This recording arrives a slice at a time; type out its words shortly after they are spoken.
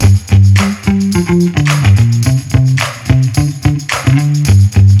You're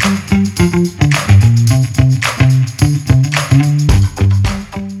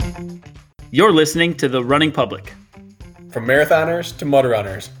listening to The Running Public. From marathoners to mud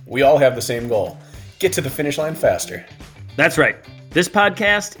runners, we all have the same goal. Get to the finish line faster. That's right. This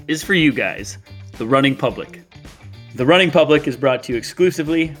podcast is for you guys, The Running Public. The Running Public is brought to you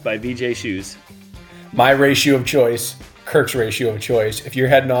exclusively by VJ Shoes. My ratio of choice, Kirk's ratio of choice. If you're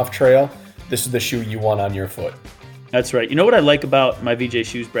heading off trail, this is the shoe you want on your foot. That's right. You know what I like about my VJ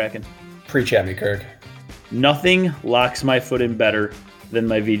Shoes, Bracken? Preach at me, Kirk. Nothing locks my foot in better than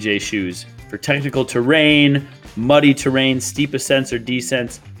my VJ Shoes. For technical terrain, muddy terrain, steep ascents or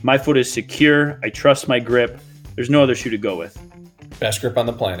descents, my foot is secure. I trust my grip. There's no other shoe to go with. Best grip on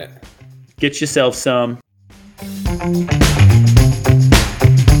the planet. Get yourself some.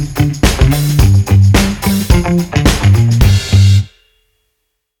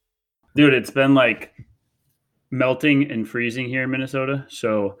 Dude, it's been like melting and freezing here in Minnesota.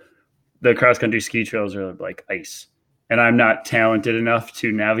 So the cross-country ski trails are like ice. And I'm not talented enough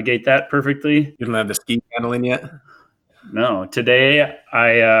to navigate that perfectly. You don't have the ski handling yet? No. Today,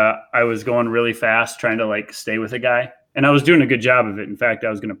 I was going really fast trying to like stay with a guy. And I was doing a good job of it. In fact, I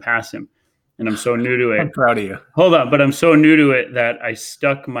was going to pass him. And I'm so new to it. I'm proud of you. Hold on. But I'm so new to it that I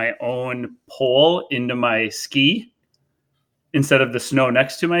stuck my own pole into my ski instead of the snow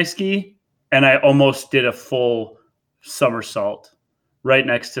next to my ski. And I almost did a full somersault right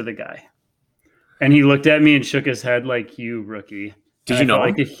next to the guy. And he looked at me and shook his head like, "You rookie." Did you know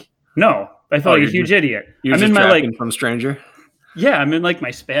him? No, I felt like a huge idiot. You're just tracking from stranger? Yeah, I'm in like my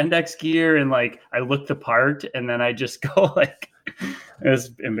spandex gear and like I look the part and then I just go like, it was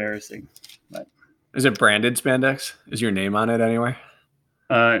embarrassing. But, is it branded spandex? Is your name on it anywhere?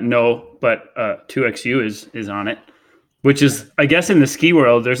 No, but 2XU is on it, which is, I guess in the ski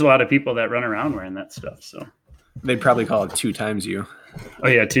world, there's a lot of people that run around wearing that stuff. So they'd probably call it 2XU. Oh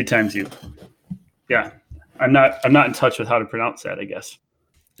yeah, 2XU. Yeah, I'm not in touch with how to pronounce that, I guess.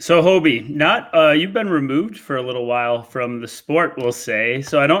 So Hobie, you've been removed for a little while from the sport, we'll say.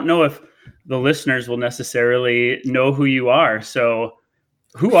 So I don't know if the listeners will necessarily know who you are. So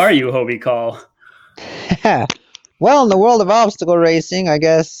who are you, Hobie Call? Well, in the world of obstacle racing, I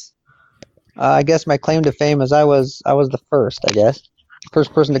guess my claim to fame is I was the first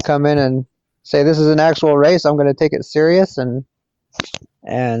first person to come in and say this is an actual race. I'm going to take it serious and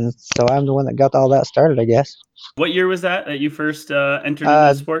so I'm the one that got all that started, I guess. What year was that you first entered into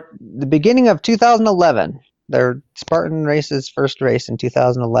the sport? The beginning of 2011. Their Spartan Race's first race in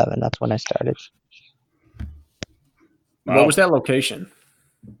 2011. That's when I started. Wow. What was that location?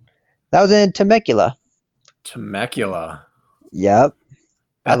 That was in Temecula. Temecula. Yep.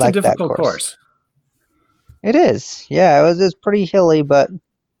 That's a difficult course. It is. Yeah, it was pretty hilly, but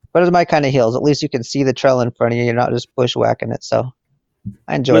it's my kind of hills. At least you can see the trail in front of you. You're not just bushwhacking it, so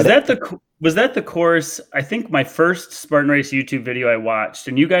I enjoyed it. Was that the course? I think my first Spartan Race YouTube video I watched,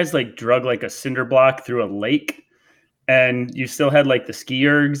 and you guys like drug like a cinder block through a lake, and you still had like the ski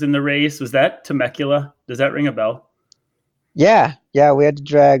ergs in the race. Was that Temecula? Does that ring a bell? Yeah, we had to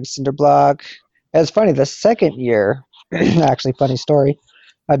drag cinder block. It's funny. The second year, actually, funny story.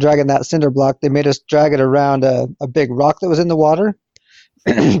 Dragging that cinder block, they made us drag it around a big rock that was in the water.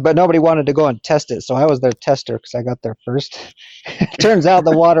 But nobody wanted to go and test it, so I was their tester because I got there first. Turns out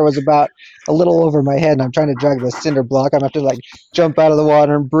the water was about a little over my head, and I'm trying to drag this cinder block. I'm have to like jump out of the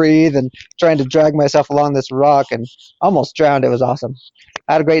water and breathe, and trying to drag myself along this rock, and almost drowned. It was awesome.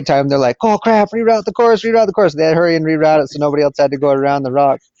 I had a great time. They're like, "Oh crap! Reroute the course! Reroute the course!" They had to hurry and reroute it, so nobody else had to go around the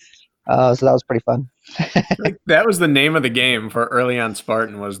rock. So that was pretty fun. That was the name of the game for early on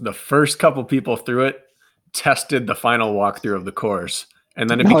Spartan. Was the first couple people through it tested the final walkthrough of the course. And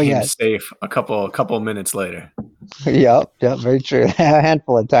then it became safe a couple minutes later. Yep, very true. A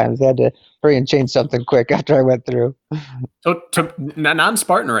handful of times they had to hurry and change something quick after I went through. So,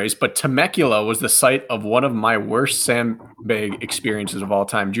 non-Spartan race, but Temecula was the site of one of my worst sandbag experiences of all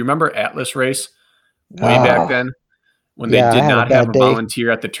time. Do you remember Atlas Race way back then? When they did not have a volunteer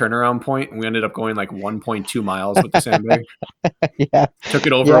at the turnaround point, and we ended up going like 1.2 miles with the sandbag. Yeah. Took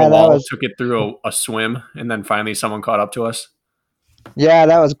it over a wall, took it through a swim, and then finally someone caught up to us. Yeah,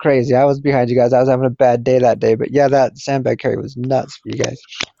 that was crazy. I was behind you guys. I was having a bad day that day. But yeah, that sandbag carry was nuts for you guys.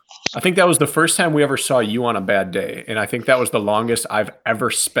 I think that was the first time we ever saw you on a bad day. And I think that was the longest I've ever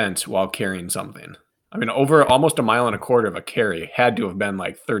spent while carrying something. I mean, over almost a mile and a quarter of a carry had to have been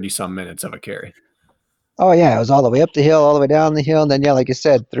like 30-some minutes of a carry. Oh, yeah. It was all the way up the hill, all the way down the hill. And then, yeah, like you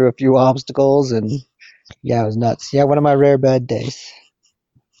said, through a few obstacles. And yeah, it was nuts. Yeah, one of my rare bad days.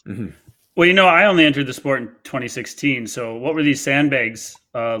 Mm-hmm. Well, I only entered the sport in 2016. So what were these sandbags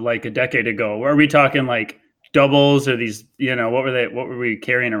like a decade ago? Are we talking like doubles or these, what were they? What were we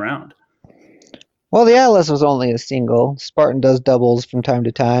carrying around? Well, the Atlas was only a single. Spartan does doubles from time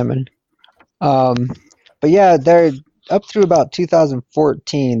to time, and but yeah, they're up through about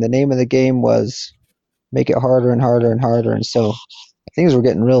 2014. The name of the game was make it harder and harder and harder, and so things were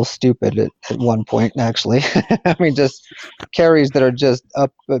getting real stupid at one point. Actually, I mean, just carries that are just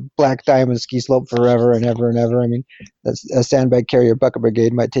up a Black Diamond ski slope forever and ever and ever. I mean, that's a sandbag carrier bucket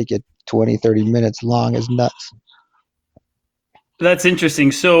brigade might take you 20, 30 minutes long. Is nuts. That's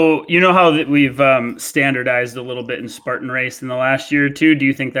interesting. So how that we've standardized a little bit in Spartan race in the last year or two. Do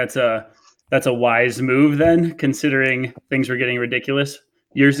you think that's a wise move then, considering things were getting ridiculous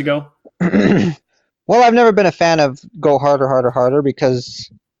years ago? Well, I've never been a fan of go harder, harder, harder, because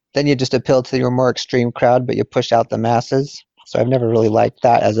then you just appeal to your more extreme crowd, but you push out the masses. So I've never really liked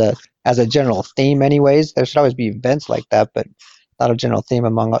that as a general theme. Anyways, there should always be events like that, but not a general theme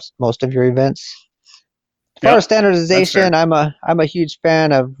among most of your events. As far as standardization, I'm a huge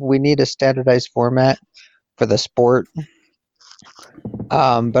fan of we need a standardized format for the sport.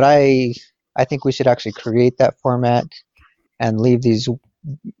 But I think we should actually create that format and leave these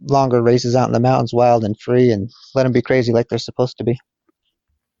longer races out in the mountains wild and free and let them be crazy like they're supposed to be.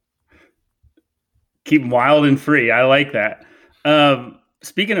 Keep them wild and free. I like that.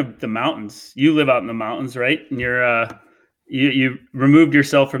 Speaking of the mountains, you live out in the mountains, right? And you're you removed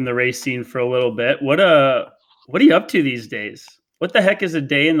yourself from the race scene for a little bit. What are you up to these days? What the heck is a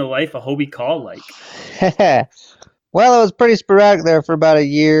day in the life of Hobie Call like? Well, it was pretty sporadic there for about a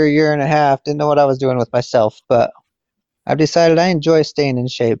year and a half. Didn't know what I was doing with myself, but I've decided I enjoy staying in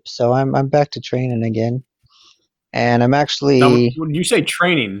shape, so I'm back to training again. And I'm actually. Now, when you say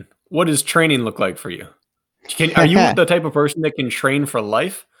training, what does training look like for you? Are you the type of person that can train for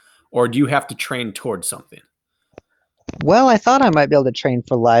life, or do you have to train towards something? Well, I thought I might be able to train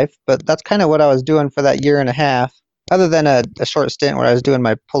for life, but that's kind of what I was doing for that year and a half, other than a short stint where I was doing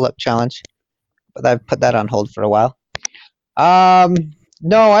my pull-up challenge. But I've put that on hold for a while.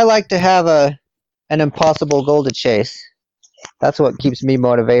 No, I like to have an impossible goal to chase. That's what keeps me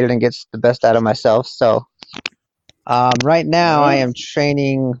motivated and gets the best out of myself. So right now I am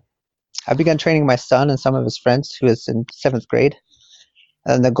training. I've begun training my son and some of his friends who is in 7th grade.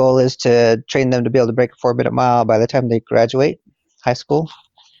 And the goal is to train them to be able to break a 4-minute mile by the time they graduate high school.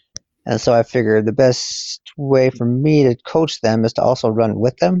 And so I figured the best way for me to coach them is to also run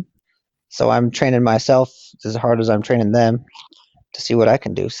with them. So I'm training myself as hard as I'm training them to see what I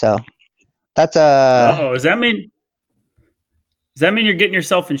can do. So that's Does that mean you're getting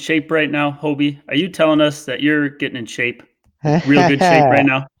yourself in shape right now, Hobie? Are you telling us that you're getting in shape? Real good shape right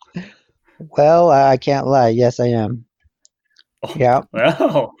now? Well, I can't lie. Yes, I am. Oh, yeah.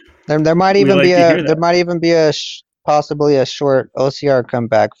 Well, there might even be possibly a short OCR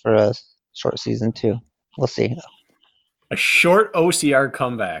comeback for a short season too. We'll see. A short OCR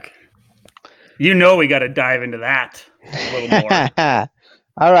comeback. We got to dive into that a little more.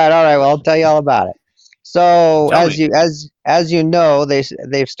 All right. Well, I'll tell you all about it. So as you know,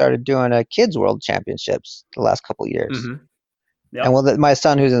 they've started doing a Kids World Championships the last couple of years. Mm-hmm. Yep. And my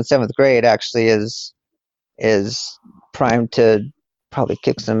son, who's in 7th grade, actually is primed to probably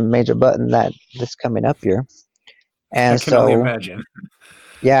kick some major butt in this coming up year. And I can only imagine.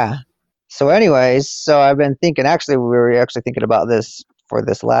 Yeah. So anyways, I've been thinking, actually, we were actually thinking about this for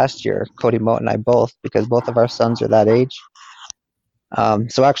this last year, Cody Moat and I both, because both of our sons are that age.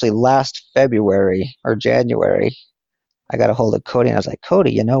 So actually last February or January, I got a hold of Cody and I was like,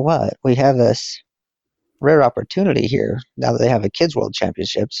 Cody, you know what? We have this rare opportunity here now that they have a Kids World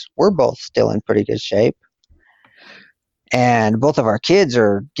Championships. We're both still in pretty good shape. And both of our kids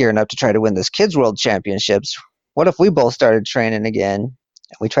are gearing up to try to win this Kids World Championships. What if we both started training again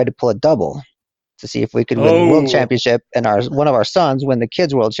and we tried to pull a double to see if we could win the World Championship and one of our sons win the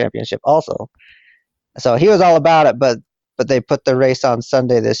Kids World Championship also? So he was all about it, but they put the race on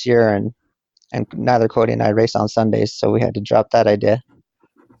Sunday this year, and neither Cody and I race on Sundays, so we had to drop that idea.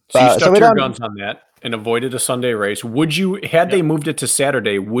 So you stuck to your guns on that and avoided a Sunday race. Would you, they moved it to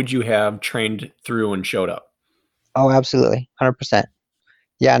Saturday, would you have trained through and showed up? Oh, absolutely. 100%.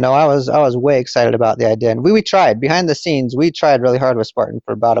 Yeah, no, I was way excited about the idea. And we tried behind the scenes. We tried really hard with Spartan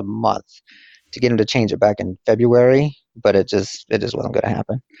for about a month to get him to change it back in February, but it just wasn't going to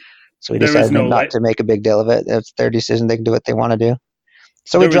happen. So we decided not to make a big deal of it. It's their decision. They can do what they want to do.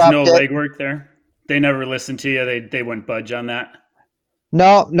 So we dropped it. There was no legwork there? They never listened to you? They wouldn't budge on that?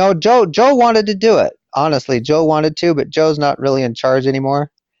 No, Joe wanted to do it. Honestly, Joe wanted to, but Joe's not really in charge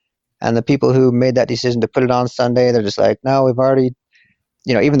anymore. And the people who made that decision to put it on Sunday, they're just like, no, we've already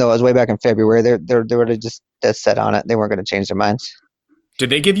even though it was way back in February, they were just dead set on it. They weren't going to change their minds. Did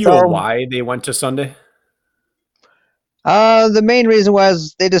they give you a why they went to Sunday? The main reason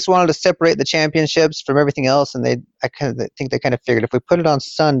was they just wanted to separate the championships from everything else, and I think they kind of figured if we put it on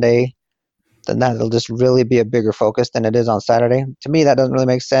Sunday, then that'll just really be a bigger focus than it is on Saturday. To me, that doesn't really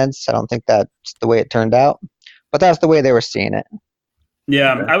make sense. I don't think that's the way it turned out, but that's the way they were seeing it.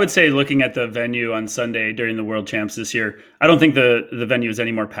 Yeah, okay. I would say looking at the venue on Sunday during the World Champs this year, I don't think the venue is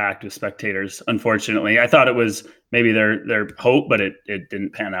any more packed with spectators, unfortunately. I thought it was maybe their hope, but it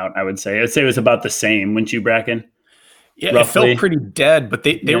didn't pan out, I would say. I'd say it was about the same, wouldn't you, Bracken? Yeah, roughly. It felt pretty dead, but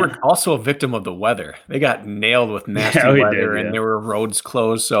they were also a victim of the weather. They got nailed with nasty weather, and there were roads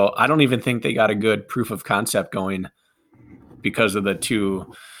closed. So I don't even think they got a good proof of concept going because of the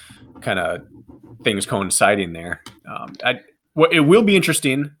two kind of things coinciding there. It will be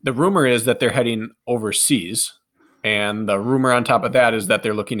interesting. The rumor is that they're heading overseas, and the rumor on top of that is that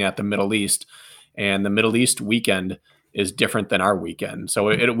they're looking at the Middle East, and the Middle East weekend is different than our weekend. So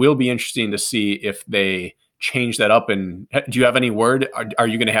it will be interesting to see if they change that up. And do you have any word? Are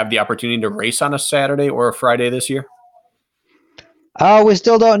you going to have the opportunity to race on a Saturday or a Friday this year? We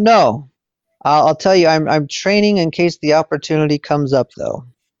still don't know. I'll tell you, I'm training in case the opportunity comes up, though.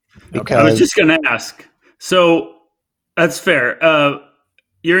 Because I was just going to ask. So that's fair.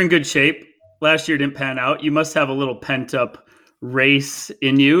 You're in good shape. Last year didn't pan out. You must have a little pent up race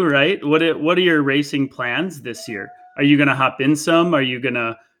in you, right? What are your racing plans this year? Are you going to hop in some? Are you going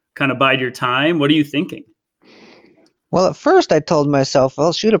to kind of bide your time? What are you thinking? Well, at first I told myself,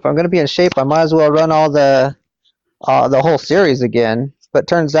 well, shoot, if I'm going to be in shape, I might as well run all the whole series again. But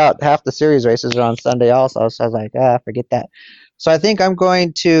turns out half the series races are on Sunday also. So I was like, forget that. So I think I'm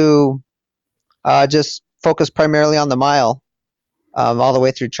going to just focus primarily on the mile all the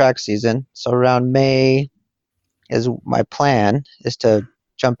way through track season. So around May is my plan, is to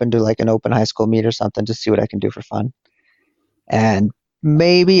jump into like an open high school meet or something to see what I can do for fun. And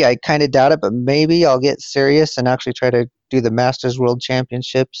maybe, I kind of doubt it, but maybe I'll get serious and actually try to do the Masters World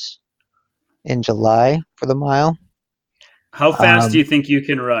Championships in July for the mile. How fast do you think you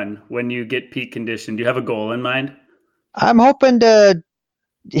can run when you get peak condition? Do you have a goal in mind? I'm hoping to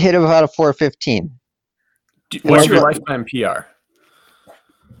hit about a 4:15. What's your lifetime PR?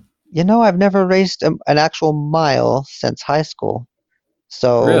 I've never raced an actual mile since high school.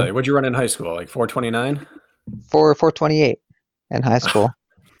 So really? What'd you run in high school? Like 4:29? 4:28 in high school.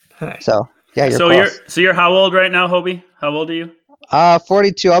 Nice. So yeah, you're close. You're how old right now, Hobie? How old are you?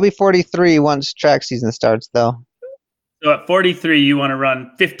 42. I'll be 43 once track season starts, though. So at 43, you want to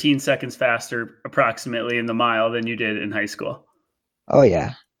run 15 seconds faster approximately in the mile than you did in high school. Oh,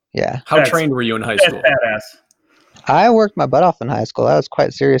 yeah. Yeah. How trained were you in high school? Badass. I worked my butt off in high school. I was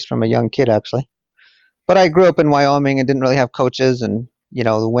quite serious from a young kid, actually. But I grew up in Wyoming and didn't really have coaches, and,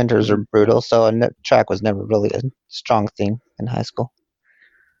 the winters are brutal, so track was never really a strong thing in high school.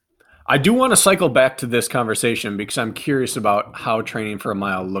 I do want to cycle back to this conversation because I'm curious about how training for a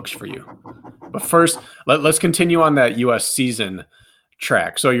mile looks for you. But first, let's continue on that U.S. season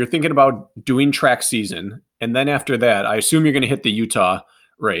track. So you're thinking about doing track season, and then after that, I assume you're going to hit the Utah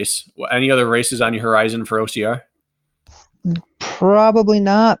race. Any other races on your horizon for OCR? Probably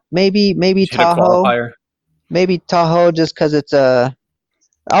not. Maybe Tahoe. Maybe Tahoe, just because it's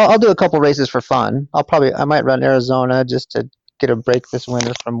I'll do a couple races for fun. I might run Arizona just to get a break this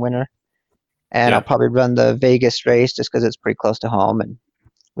winter from winter. And I'll probably run the Vegas race just because it's pretty close to home, and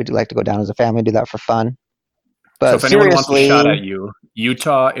we do like to go down as a family, do that for fun. But so if anyone wants a shot at you,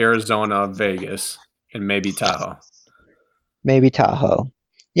 Utah, Arizona, Vegas, and maybe Tahoe. Maybe Tahoe.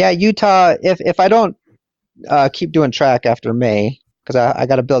 Yeah, Utah, if I don't keep doing track after May, because I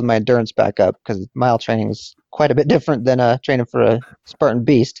got to build my endurance back up, because mile training is quite a bit different than training for a Spartan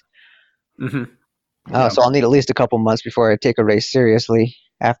beast. Mm-hmm. So I'll need at least a couple months before I take a race seriously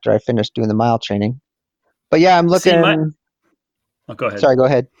after I finish doing the mile training. But yeah, I'm looking. Go ahead. Sorry, go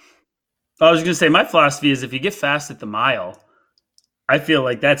ahead. I was going to say, my philosophy is if you get fast at the mile, I feel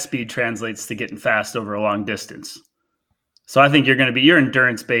like that speed translates to getting fast over a long distance. So I think your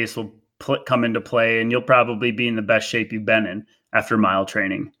endurance base will come into play, and you'll probably be in the best shape you've been in after mile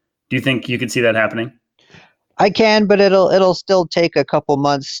training. Do you think you could see that happening? I can, but it'll still take a couple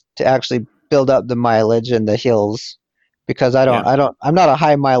months to actually build up the mileage and the hills, because I'm not a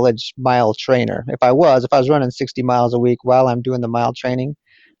high mileage mile trainer. If I was running 60 miles a week while I'm doing the mile training,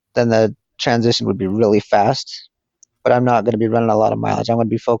 then the transition would be really fast. But I'm not going to be running a lot of mileage. I'm going to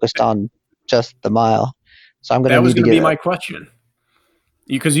be focused on just the mile. So I'm going to That was going to be my question.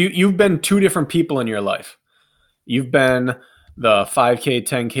 Because you've been two different people in your life. You've been the 5K,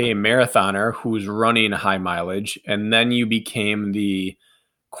 10K marathoner who's running high mileage, and then you became the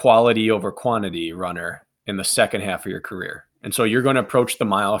quality over quantity runner in the second half of your career. And so you're going to approach the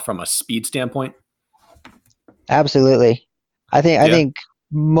mile from a speed standpoint? Absolutely. I think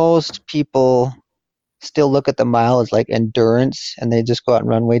most people still look at the mile as like endurance, and they just go out and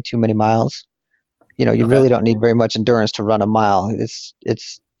run way too many miles. You really don't need very much endurance to run a mile.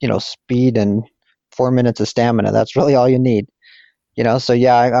 It's speed and 4 minutes of stamina. That's really all you need. So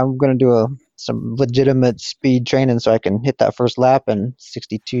yeah, I'm going to do some legitimate speed training so I can hit that first lap in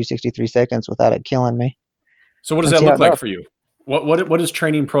 62, 63 seconds without it killing me. So what does that look like for you? What does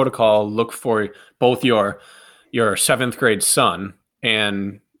training protocol look for both your 7th grade son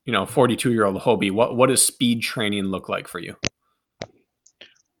and 42-year-old Hobie? What does speed training look like for you?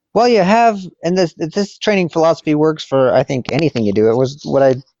 Well, you have, and this training philosophy works for, I think, anything you do. It was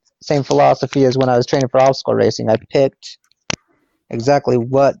same philosophy as when I was training for obstacle racing. I picked exactly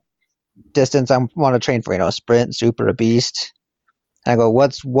what distance I want to train for, a sprint, super, a beast. And I go,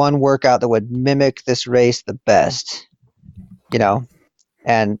 what's one workout that would mimic this race the best?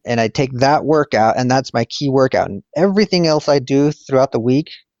 And I take that workout, and that's my key workout. And everything else I do throughout the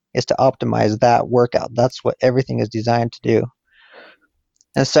week is to optimize that workout. That's what everything is designed to do.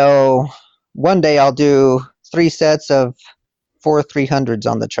 And so one day I'll do 3 sets of 4 300s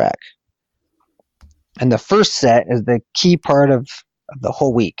on the track. And the first set is the key part of the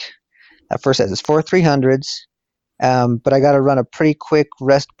whole week. That first set is 4 300s, but I got to run a pretty quick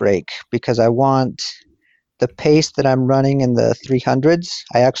rest break because I want the pace that I'm running in the 300s.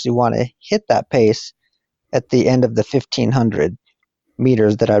 I actually want to hit that pace at the end of the 1500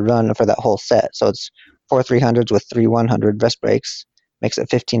 meters that I run for that whole set. So it's 4 300s with 3 100 rest breaks, makes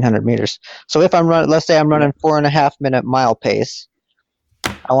it 1500 meters. So if let's say I'm running 4.5 minute mile pace,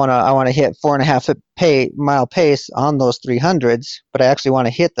 I want to hit 4.5 mile pace on those 300s, but I actually want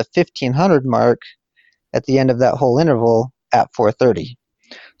to hit the 1500 mark at the end of that whole interval at 4:30.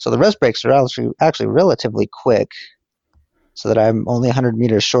 So the rest breaks are actually relatively quick, so that I'm only 100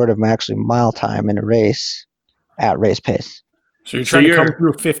 meters short of my actually mile time in a race at race pace. So you're trying to come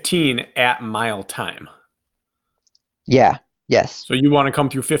through 15 at mile time. Yeah. Yes. So you want to come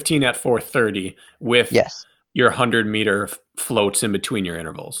through 15 at 4:30 with your 100 meter floats in between your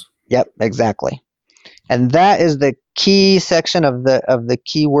intervals. Yep, exactly. And that is the key section of the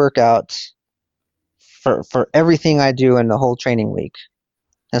key workout for everything I do in the whole training week.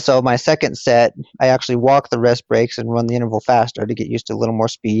 And so my second set, I actually walk the rest breaks and run the interval faster to get used to a little more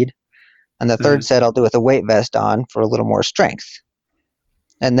speed. And the third set I'll do with a weight vest on for a little more strength.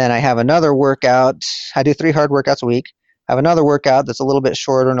 And then I have another workout. I do 3 hard workouts a week. I have another workout that's a little bit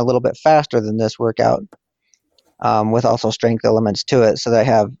shorter and a little bit faster than this workout, with also strength elements to it, so that I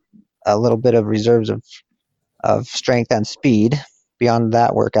have a little bit of reserves of strength and speed beyond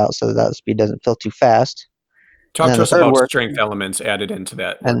that workout, so that speed doesn't feel too fast. Talk to us about strength elements added into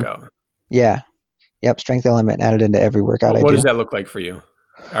that workout. Yeah. Yep, strength element added into every workout I do. What does that look like for you?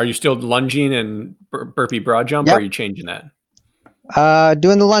 Are you still lunging and burpee broad jump, or are you changing that?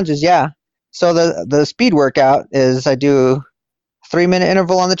 Doing the lunges, yeah. So the speed workout is I do 3-minute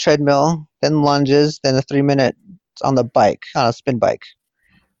interval on the treadmill, then lunges, then a 3-minute on the bike, on a spin bike.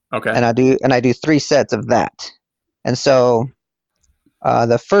 Okay. And I do 3 sets of that. And so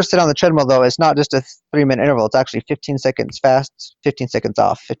the first set on the treadmill, though, is not just a 3-minute interval. It's actually 15 seconds fast, 15 seconds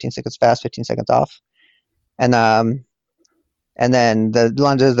off, 15 seconds fast, 15 seconds off. And then the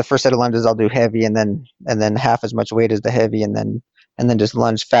lunges, the first set of lunges, I'll do heavy, and then half as much weight as the heavy, and then just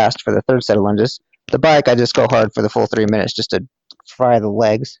lunge fast for the third set of lunges. The bike, I just go hard for the full 3 minutes just to fry the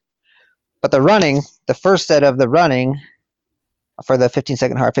legs. But the running, the first set of the running for the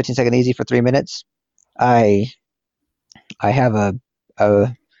 15-second hard, 15-second easy for 3 minutes, I have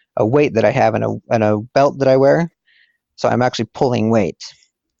a weight that I have and a belt that I wear. So I'm actually pulling weight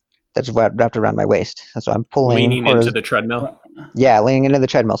that's wrapped around my waist. And so I'm pulling. Leaning into the treadmill? Yeah, leaning into the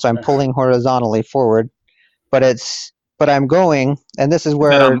treadmill. So I'm pulling horizontally forward. But I'm going, and this is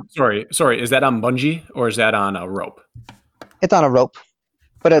where... Sorry, is that on bungee or is that on a rope? It's on a rope,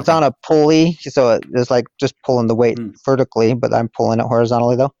 but it's on a pulley. So it's like just pulling the weight vertically, but I'm pulling it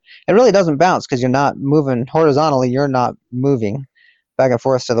horizontally, though. It really doesn't bounce because you're not moving horizontally. You're not moving back and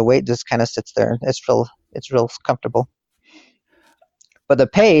forth, so the weight just kind of sits there. It's real comfortable. But the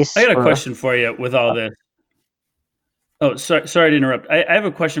pace... I got a question for you with all this. Oh, sorry to interrupt. I have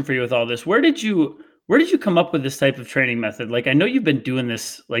a question for you with all this. Where did you come up with this type of training method? Like, I know you've been doing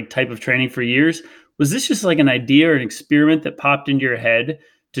this like type of training for years. Was this just like an idea or an experiment that popped into your head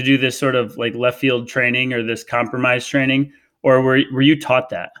to do this sort of like left field training or this compromise training, or were you taught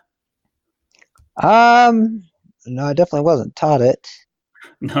that? No, I definitely wasn't taught it.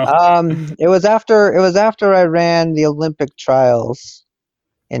 No. It was after I ran the Olympic trials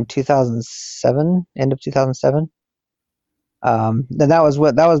in 2007, end of 2007. And that was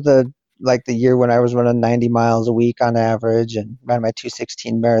the year when I was running 90 miles a week on average and ran my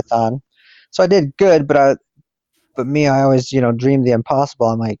 2:16 marathon. So I did good, but I always, dreamed the impossible.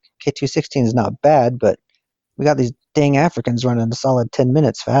 I'm like, okay, 2:16 is not bad, but we got these dang Africans running a solid 10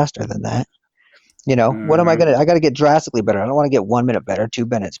 minutes faster than that. What am I Mhm. I got to get drastically better. I don't want to get 1 minute better, 2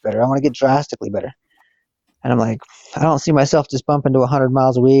 minutes better. I want to get drastically better. And I'm like, I don't see myself just bumping to 100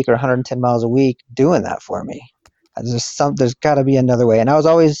 miles a week or 110 miles a week doing that for me. There's got to be another way. And I was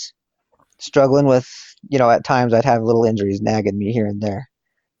always struggling with, at times I'd have little injuries nagging me here and there.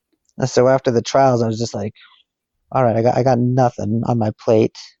 And so after the trials, I was just like, all right, I got nothing on my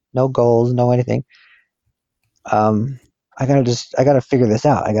plate, no goals, no anything. I gotta figure this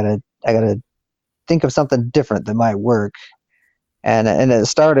out. I gotta think of something different that might work. And it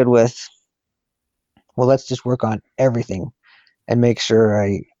started with, well, let's just work on everything and make sure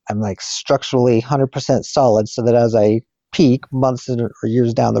I'm like structurally 100% solid, so that as I peak months or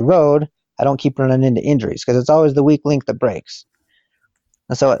years down the road, I don't keep running into injuries, because it's always the weak link that breaks.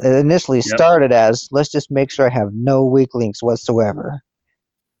 And so it initially Yep. started as, let's just make sure I have no weak links whatsoever.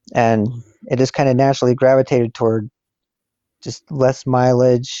 And it just kind of naturally gravitated toward just less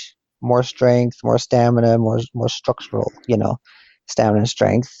mileage, more strength, more stamina, more structural, stamina and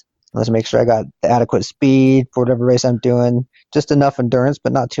strength. Let's make sure I got the adequate speed for whatever race I'm doing, just enough endurance,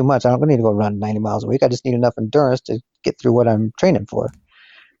 but not too much. I don't need to go run 90 miles a week. I just need enough endurance to get through what I'm training for.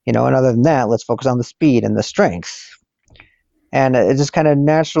 And other than that, let's focus on the speed and the strength. And it just kind of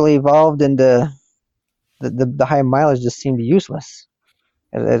naturally evolved into the high mileage just seemed useless.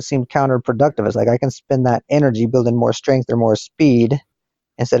 It seemed counterproductive. It's like I can spend that energy building more strength or more speed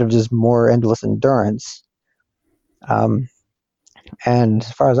instead of just more endless endurance. And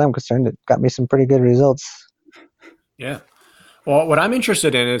as far as I'm concerned, it got me some pretty good results. Yeah. Well, what I'm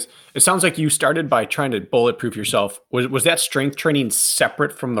interested in is, it sounds like you started by trying to bulletproof yourself. Was that strength training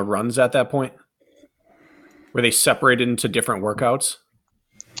separate from the runs at that point? Were they separated into different workouts?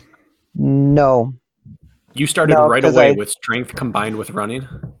 No. You started No, right because away with strength combined with running?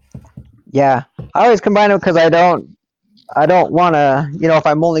 Yeah. I always combine them because I don't want to, if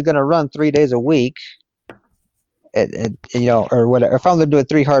I'm only going to run 3 days a week, or whatever, if I'm going to do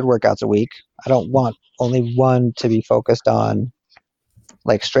 3 hard workouts a week, I don't want only one to be focused on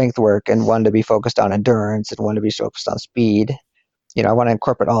like strength work and one to be focused on endurance and one to be focused on speed. I want to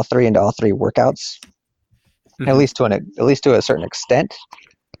incorporate all 3 into all 3 workouts, at least to a certain extent.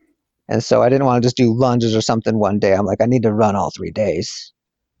 And so I didn't want to just do lunges or something one day. I'm like, I need to run all 3 days.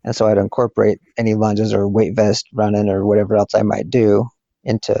 And so I'd incorporate any lunges or weight vest running or whatever else I might do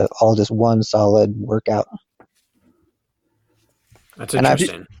into all just one solid workout. That's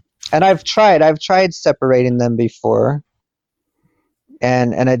interesting. And I've tried separating them before.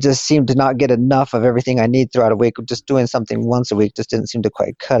 And it just seemed to not get enough of everything I need throughout a week. Just doing something once a week just didn't seem to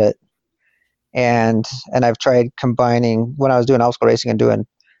quite cut it. And I've tried combining, when I was doing obstacle racing and doing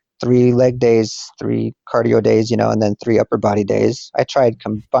 3 leg days, 3 cardio days, and then 3 upper body days. I tried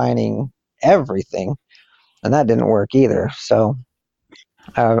combining everything, and that didn't work either. So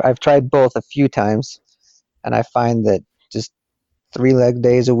I've tried both a few times, and I find that just 3 leg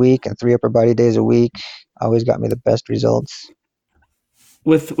days a week and 3 upper body days a week always got me the best results.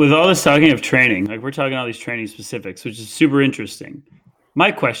 With all this talking of training, like we're talking all these training specifics, which is super interesting.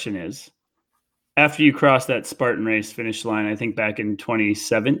 My question is, after you crossed that Spartan race finish line, I think back in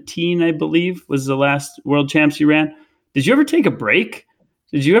 2017, I believe, was the last World Champs you ran. Did you ever take a break?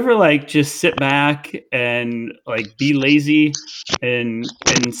 Did you ever like just sit back and like be lazy and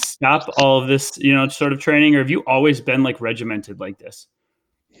stop all of this, sort of training? Or have you always been like regimented like this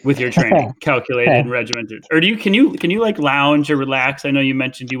with your training, calculated and regimented? Or can you like lounge or relax? I know you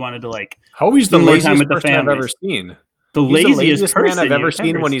mentioned you wanted to like Hobie's the spend more time laziest with the person I've families. ever seen. The He's laziest man person I've ever you've seen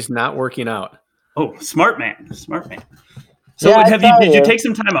ever when seen. he's not working out. Oh, smart man. So Yeah, did you take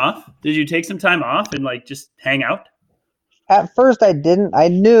some time off? Did you take some time off and like just hang out? At first I didn't. I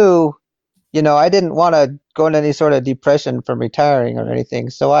knew, I didn't want to go into any sort of depression from retiring or anything.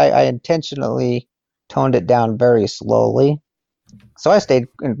 So I intentionally toned it down very slowly. So I stayed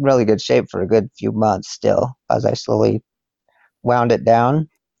in really good shape for a good few months still as I slowly wound it down.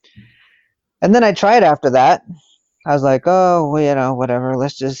 And then I tried after that. I was like, oh, well, whatever.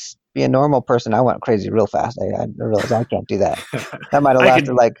 Let's just be a normal person. I went crazy real fast. I realized I can't do that. That might have I could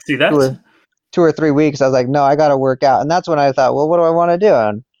lasted like see that. 2 or 3 weeks. I was like, no, I got to work out. And that's when I thought, well, what do I want to do?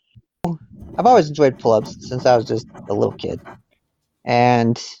 And I've always enjoyed pull-ups since I was just a little kid.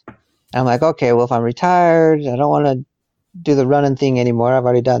 And I'm like, okay, well, if I'm retired, I don't want to do the running thing anymore. I've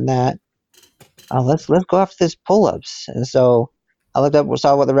already done that. Let's go after this pull-ups. And so I looked up,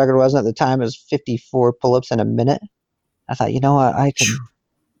 saw what the record was, and at the time it was 54 pull-ups in a minute. I thought, you know what, I can.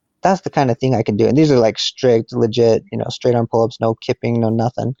 That's the kind of thing I can do. And these are like strict, legit, straight arm pull-ups, no kipping, no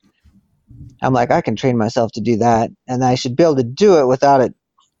nothing. I'm like, I can train myself to do that, and I should be able to do it without it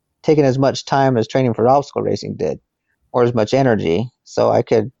taking as much time as training for obstacle racing did, or as much energy. So I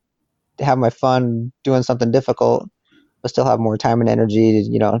could have my fun doing something difficult, but still have more time and energy,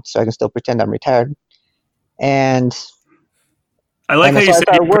 so I can still pretend I'm retired. And I like how so you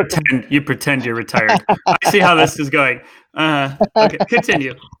say you pretend you're retired. I see how this is going. Okay,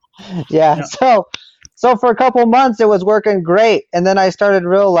 continue. Yeah. So for a couple months it was working great, and then I started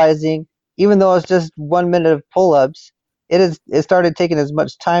realizing, even though it's just 1 minute of pull-ups, it started taking as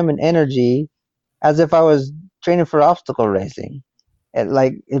much time and energy as if I was training for obstacle racing.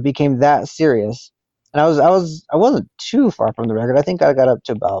 It became that serious, and I wasn't too far from the record. I think I got up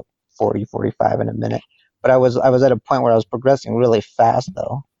to about 40, 45 in a minute, but I was at a point where I was progressing really fast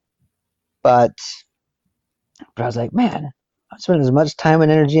though. But I was like, man, I'm spending as much time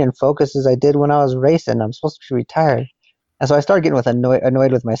and energy and focus as I did when I was racing. I'm supposed to be retired. And so I started getting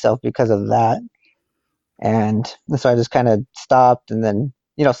annoyed with myself because of that. And so I just kind of stopped. And then,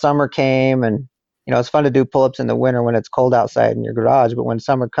 summer came, and, it's fun to do pull-ups in the winter when it's cold outside in your garage. But when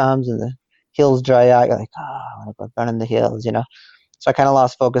summer comes and the hills dry out, you're like, I want to go burn in the hills, So I kind of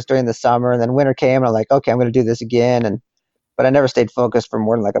lost focus during the summer. And then winter came, and I'm like, okay, I'm going to do this again. But I never stayed focused for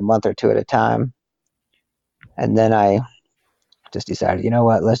more than like a month or two at a time. And then I just decided, you know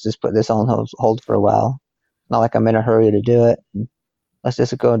what, let's just put this on hold for a while. Not like I'm in a hurry to do it. Let's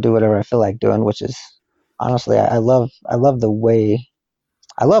just go and do whatever I feel like doing, which is, honestly, I love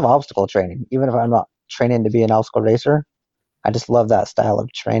obstacle training. Even if I'm not training to be an obstacle racer, I just love that style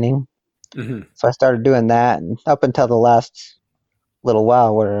of training. Mm-hmm. So I started doing that, and up until the last little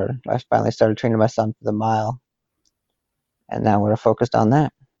while where I finally started training my son for the mile. And now we're focused on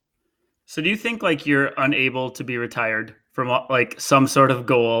that. So do you think like you're unable to be retired from like some sort of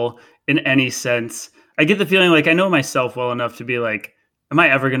goal in any sense? I get the feeling, like, I know myself well enough to be like, am I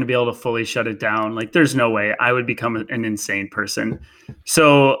ever going to be able to fully shut it down? Like, there's no way. I would become an insane person.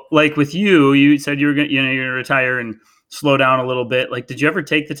 So like with you said you're going to retire and slow down a little bit. Like, did you ever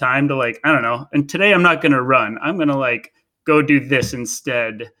take the time to, like, I don't know, and today I'm not going to run. I'm going to like go do this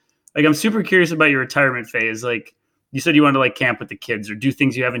instead. Like, I'm super curious about your retirement phase. Like, you said you wanted to like camp with the kids or do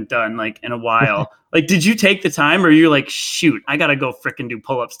things you haven't done like in a while. Like, did you take the time, or you're like, shoot, I got to go fricking do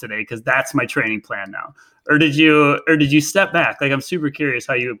pull-ups today because that's my training plan now? Or did you step back? Like, I'm super curious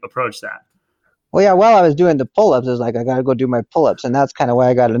how you approach that. Well, yeah, while I was doing the pull-ups, I was like, I got to go do my pull-ups. And that's kind of why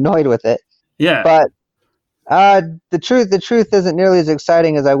I got annoyed with it. Yeah. But the truth isn't nearly as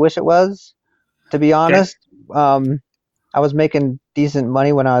exciting as I wish it was, to be honest. Okay. I was making decent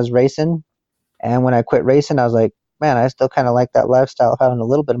money when I was racing. And when I quit racing, I was like, man, I still kind of like that lifestyle of having a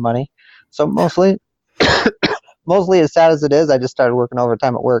little bit of money. So mostly as sad as it is, I just started working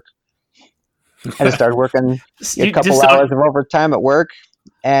overtime at work. I just started working a couple hours of overtime at work,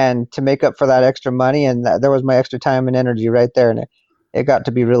 and to make up for that extra money, and there was my extra time and energy right there. And it got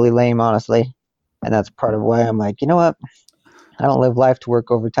to be really lame, honestly. And that's part of why I'm like, you know what? I don't live life to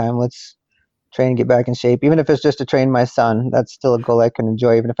work overtime. Let's train and get back in shape. Even if it's just to train my son, that's still a goal I can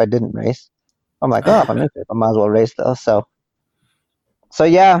enjoy, even if I didn't race. I'm like, if I'm in shape, I might as well race though. So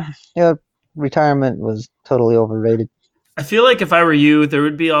yeah, retirement was totally overrated. I feel like if I were you, there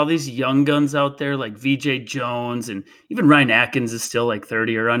would be all these young guns out there like VJ Jones, and even Ryan Atkins is still like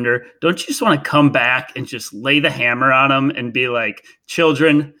 30 or under. Don't you just want to come back and just lay the hammer on them and be like,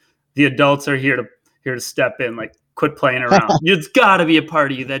 children, the adults are here to step in, like, quit playing around. It's got to be a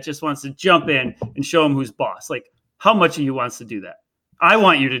part of you that just wants to jump in and show them who's boss. Like, how much of you wants to do that? I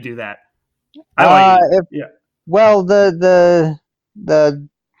want you to do that. Well, the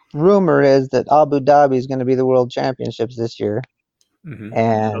rumor is that Abu Dhabi is going to be the World Championships this year. Mm-hmm.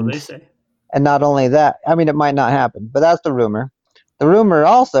 And so they say. And not only that, I mean, it might not happen, but that's the rumor. The rumor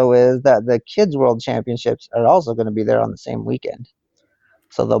also is that the Kids World Championships are also going to be there on the same weekend.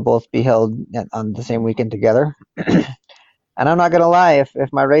 So they'll both be held on the same weekend together. And I'm not going to lie, if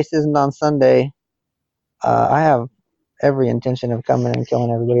my race isn't on Sunday, I have every intention of coming and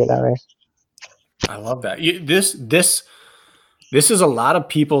killing everybody at that race. I love that. This is a lot of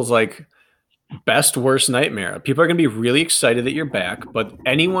people's like best worst nightmare. People are going to be really excited that you're back, but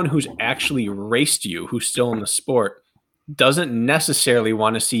anyone who's actually raced you, who's still in the sport, doesn't necessarily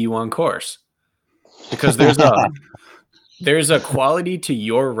want to see you on course, because there's a quality to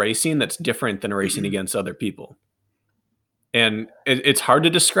your racing that's different than racing against other people. And it's hard to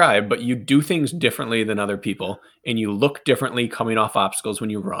describe, but you do things differently than other people, and you look differently coming off obstacles when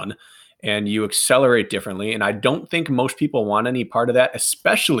you run. and you accelerate differently. And I don't think most people want any part of that,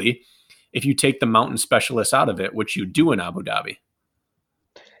 especially if you take the mountain specialists out of it, which you do in Abu Dhabi.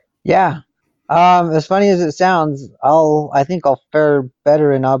 Yeah. As funny as it sounds, I think I'll fare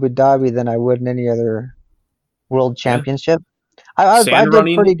better in Abu Dhabi than I would in any other world Yeah. championship. I Sand did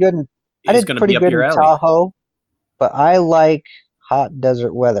pretty running good. I is did going to pretty be up good your in alley. Tahoe, but I like hot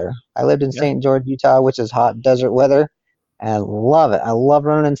desert weather. I lived in Yeah. St. George, Utah, which is hot desert weather, and I love it. I love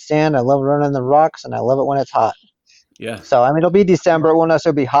running in sand. I love running in the rocks, and I love it when it's hot. Yeah. So, I mean, it'll be December. It won't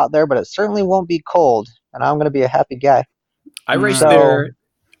necessarily be hot there, but it certainly won't be cold, and I'm going to be a happy guy. I raced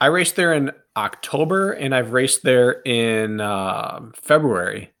there in October, and I've raced there in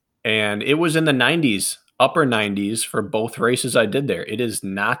February, and it was in the 90s, upper 90s for both races I did there. It is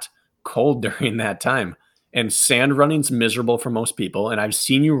not cold during that time, and sand running's miserable for most people. And I've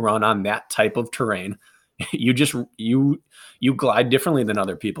seen you run on that type of terrain. You glide differently than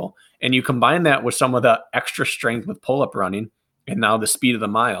other people, and you combine that with some of the extra strength with pull-up running, and now the speed of the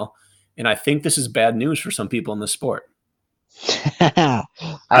mile. And I think this is bad news for some people in the sport. I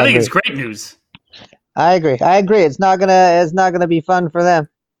think it's great news. I agree. It's not gonna be fun for them.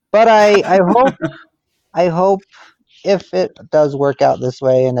 But I hope if it does work out this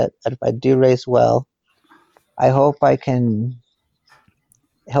way, and if I do race well, I hope I can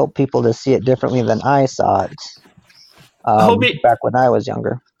help people to see it differently than I saw it Hobie, back when I was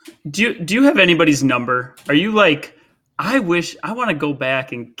younger. Do you have anybody's number? Are you like, I wish I want to go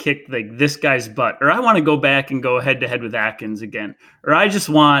back and kick like this guy's butt, or I want to go back and go head to head with Atkins again, or I just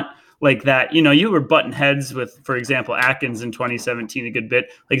want like that. You were butting heads with, for example, Atkins in 2017 a good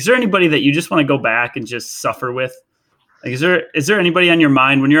bit. Like, is there anybody that you just want to go back and just suffer with? Like, is there anybody on your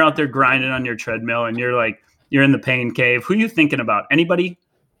mind when you're out there grinding on your treadmill and you're in the pain cave? Who are you thinking about? Anybody?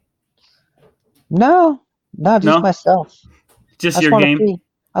 No, just myself. Just your game.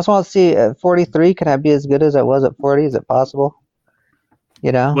 I just want to see at 43. Can I be as good as I was at 40? Is it possible?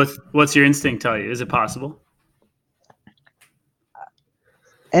 What's your instinct tell you? Is it possible?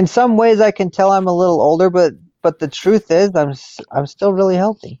 In some ways, I can tell I'm a little older, but the truth is, I'm still really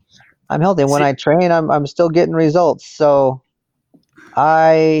healthy. I'm healthy. When I train, I'm still getting results. So,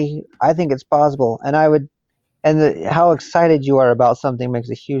 I think it's possible, and how excited you are about something makes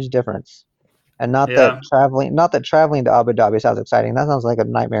a huge difference. And not that traveling to Abu Dhabi sounds exciting. That sounds like a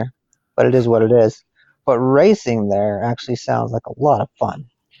nightmare, but it is what it is. But racing there actually sounds like a lot of fun.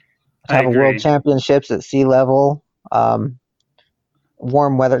 Having world championships at sea level,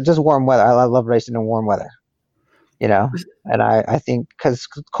 warm weather, just warm weather. I love racing in warm weather, and I think because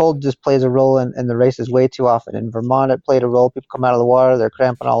cold just plays a role in the races way too often. In Vermont, it played a role. People come out of the water, they're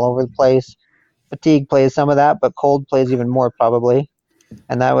cramping all over the place. Fatigue plays some of that, but cold plays even more probably.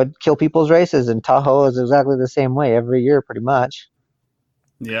 And that would kill people's races. And Tahoe is exactly the same way every year, pretty much.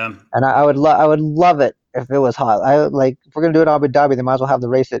 Yeah. And I would love it if it was hot. If we're gonna do it in Abu Dhabi, they might as well have the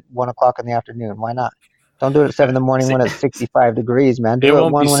race at 1:00 in the afternoon. Why not? Don't do it at 7 in the morning when it's 65 degrees, man. Do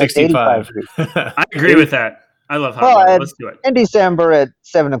it when it's 85 degrees. I agree with that. I love hot weather. Let's do it. In December at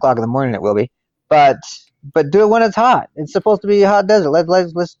 7:00 in the morning, it will be. But do it when it's hot. It's supposed to be a hot desert.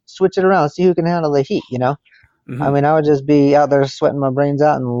 Let's switch it around. See who can handle the heat. Mm-hmm. I mean, I would just be out there sweating my brains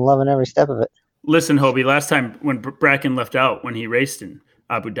out and loving every step of it. Listen, Hobie, last time when Bracken left out, when he raced in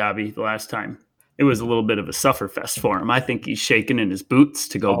Abu Dhabi the last time, it was a little bit of a suffer fest for him. I think he's shaking in his boots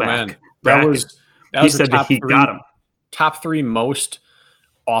to go back. Man. That was he said the heat got him. Top 3 most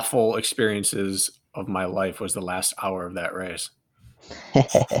awful experiences of my life was the last hour of that race. So,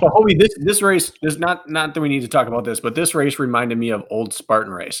 Hobie, this race is not that we need to talk about this, but this race reminded me of old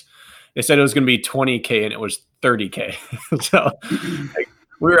Spartan race. They said it was going to be 20K and it was 30K. So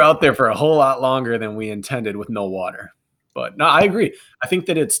we were out there for a whole lot longer than we intended with no water. But no, I agree. I think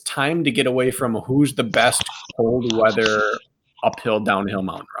that it's time to get away from who's the best cold weather uphill, downhill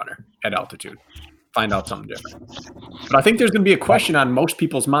mountain runner at altitude. Find out something different. But I think there's going to be a question on most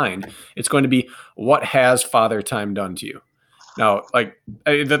people's mind. It's going to be, what has Father Time done to you? Now,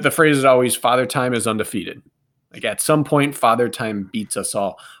 the phrase is always, Father Time is undefeated. Like at some point, Father Time beats us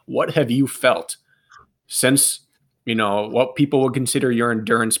all. What have you felt since, what people would consider your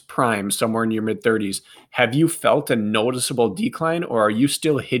endurance prime, somewhere in your mid-30s? Have you felt a noticeable decline, or are you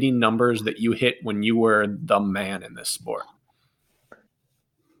still hitting numbers that you hit when you were the man in this sport?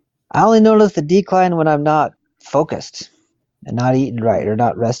 I only notice the decline when I'm not focused and not eating right or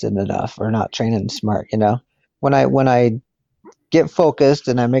not resting enough or not training smart, When I get focused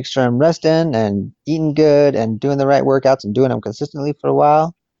and I make sure I'm resting and eating good and doing the right workouts and doing them consistently for a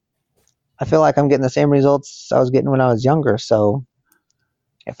while, I feel like I'm getting the same results I was getting when I was younger. So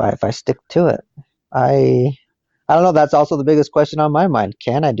if I stick to it, I I don't know. That's also the biggest question on my mind.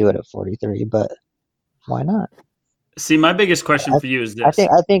 Can I do it at 43? But why not? See, my biggest question for you is this.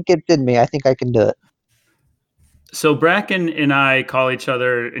 I think it's in me. I think I can do it. So Bracken and I call each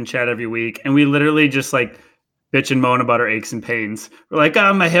other and chat every week, and we literally just like bitch and moan about our aches and pains. We're like,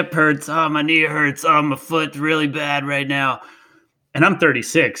 oh, my hip hurts. Oh, my knee hurts. Oh, my foot's really bad right now. And I'm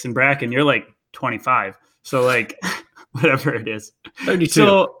 36, and Bracken, you're like 25. So like, whatever it is.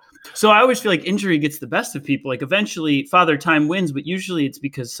 32. So I always feel like injury gets the best of people. Like eventually Father Time wins, but usually it's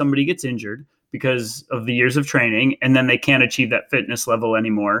because somebody gets injured because of the years of training, and then they can't achieve that fitness level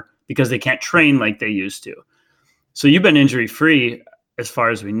anymore because they can't train like they used to. So you've been injury free as far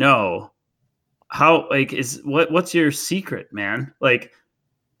as we know. How like what's your secret, man? Like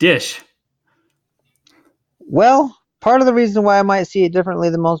dish. Well, part of the reason why I might see it differently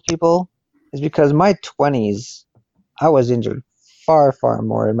than most people is because my 20s, I was injured far, far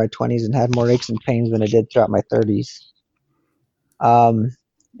more in my 20s and had more aches and pains than I did throughout my 30s. And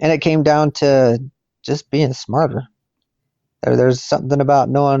it came down to just being smarter. There's something about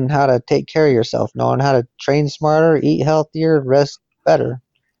knowing how to take care of yourself, knowing how to train smarter, eat healthier, rest better.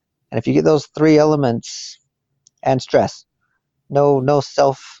 And if you get those three elements and stress, no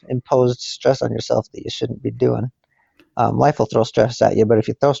self-imposed stress on yourself that you shouldn't be doing. Life will throw stress at you, but if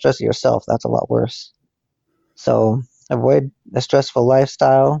you throw stress at yourself, that's a lot worse. So avoid a stressful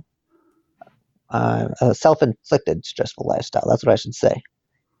lifestyle, a self-inflicted stressful lifestyle. That's what I should say.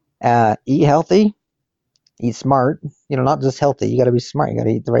 Eat healthy, eat smart. Not just healthy. You got to be smart. You got to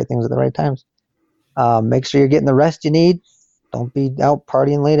eat the right things at the right times. Make sure you're getting the rest you need. Don't be out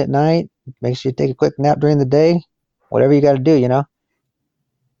partying late at night. Make sure you take a quick nap during the day. Whatever you got to do,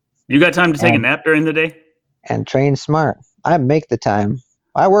 You got time to take a nap during the day? And train smart. I make the time.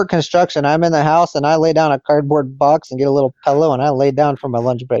 I work construction. I'm in the house and I lay down a cardboard box and get a little pillow and I lay down for my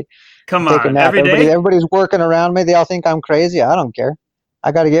lunch break. Come take on, a nap. every day? Everybody's working around me. They all think I'm crazy. I don't care.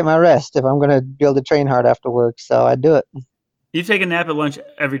 I got to get my rest if I'm going to be able to train hard after work. So I do it. You take a nap at lunch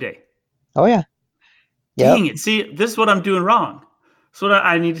every day? Oh, yeah. Dang it. See, this is what I'm doing wrong. So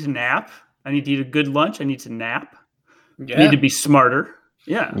I need to nap. I need to eat a good lunch. I need to nap. Yeah. I need to be smarter.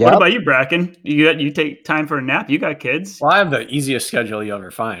 Yeah. What about you, Bracken? You take time for a nap? You got kids? Well, I have the easiest schedule you'll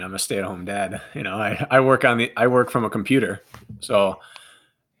ever find. I'm a stay-at-home dad. I work from a computer. So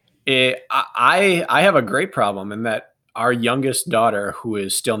I have a great problem in that our youngest daughter, who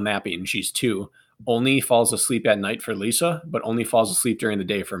is still napping, she's 2, only falls asleep at night for Lisa, but only falls asleep during the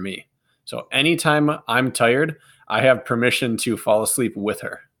day for me. So anytime I'm tired, I have permission to fall asleep with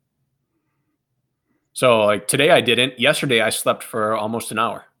her. So like today I didn't. Yesterday I slept for almost an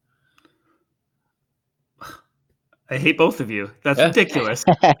hour. I hate both of you. That's ridiculous.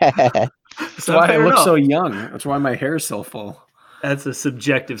 That's why I look so young. That's why my hair is so full. That's a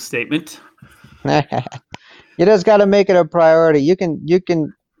subjective statement. You just got to make it a priority. You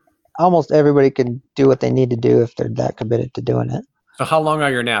can almost everybody can do what they need to do if they're that committed to doing it. So how long are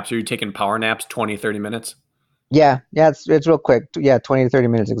your naps? Are you taking power naps, 20, 30 minutes? Yeah, it's real quick. Yeah, 20 to 30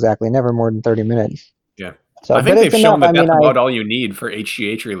 minutes exactly. Never more than 30 minutes. Yeah. So I think they've shown that that's about all you need for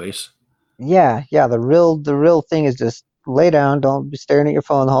HGH release. Yeah. The real thing is just lay down. Don't be staring at your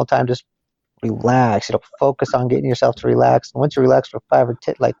phone the whole time. Just relax. Focus on getting yourself to relax. And once you relax for 5 or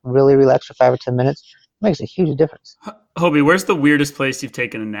 10, really relax for 5 or 10 minutes, it makes a huge difference. Hobie, where's the weirdest place you've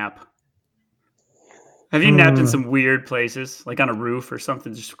taken a nap? Have you napped in some weird places, like on a roof or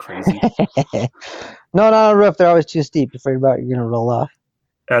something just crazy? No, not on a roof. They're always too steep. You're afraid about you're gonna roll off.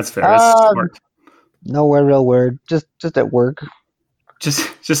 That's fair. That's smart. Nowhere real weird. Just at work.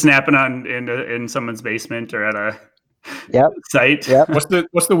 Just napping in someone's basement or at a site. Yep. What's the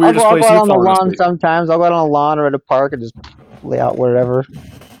weirdest place I'll go out you've on the lawn asleep? sometimes. I'll go out on a lawn or at a park and just lay out wherever.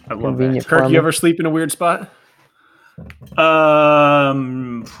 I love that. Kirk, you ever sleep in a weird spot? Nothing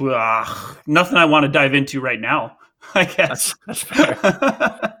I want to dive into right now, I guess. That's fair.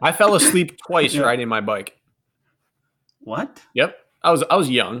 I fell asleep twice riding my bike. What? Yep. I was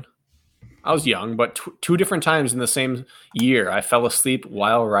young. But 2 different times in the same year, I fell asleep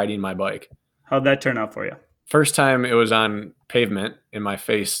while riding my bike. How'd that turn out for you? First time it was on pavement in my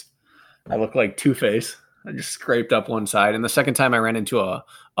face. I looked like Two-Face. I just scraped up one side. And the second time I ran into a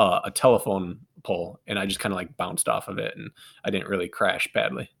telephone pole and I just kind of like bounced off of it and I didn't really crash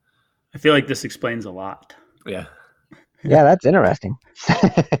badly. I feel like this explains a lot. Yeah. Yeah, that's interesting.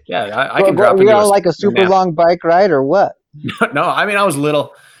 Yeah, I can drop into a super long bike ride or what? No, I mean, I was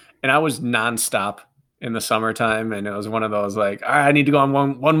little and I was nonstop in the summertime. And it was one of those like, all right, I need to go on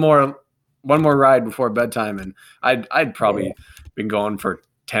one more ride before bedtime. And I'd probably been going for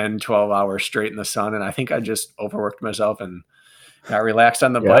 10, 12 hours straight in the sun. And I think I just overworked myself and got relaxed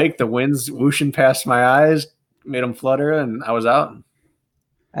on the bike. The wind's whooshing past my eyes, made them flutter, and I was out.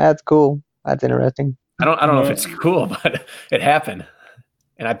 That's cool. That's interesting. I don't know if it's cool, but it happened,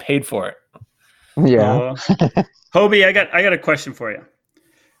 and I paid for it. Yeah. Hobie, I got a question for you.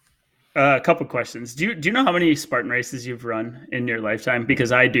 A couple questions. Do you know how many Spartan races you've run in your lifetime?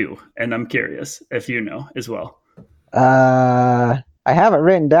 Because I do, and I'm curious if you know as well. I have it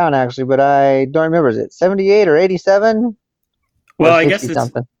written down actually, but I don't remember. Is it 78 or 87? Well, Or I guess 60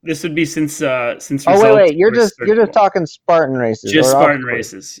 something. this would be since Oh wait, you're just talking Spartan races. Just Spartan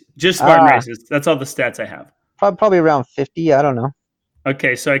races. Just Spartan races. That's all the stats I have. Probably around 50. I don't know.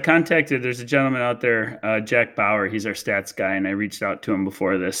 Okay, so I contacted. There's a gentleman out there, Jack Bauer. He's our stats guy, and I reached out to him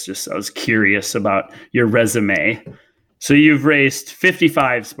before this. I was curious about your resume. So you've raced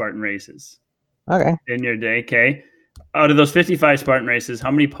 55 Spartan races. Okay. In your day, okay. Out of those 55 Spartan races, how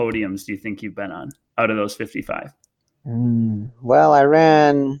many podiums do you think you've been on out of those 55? Well, I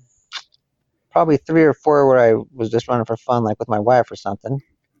ran probably 3 or 4 where I was just running for fun, like with my wife or something.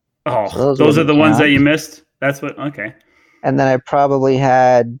 Oh, so those are the ones that you missed? That's what, okay. And then I probably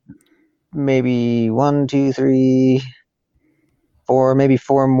had maybe 1, 2, 3, 4, maybe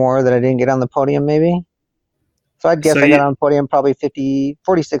 4 more that I didn't get on the podium, maybe. So I'd guess I got on the podium probably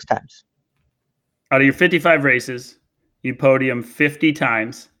 46 times. Out of your 55 races, you podium 50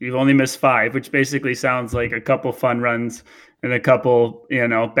 times. You've only missed 5, which basically sounds like a couple fun runs and a couple,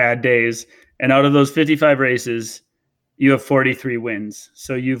 bad days. And out of those 55 races, you have 43 wins.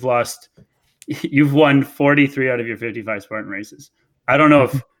 So you've won 43 out of your 55 Spartan races. I don't know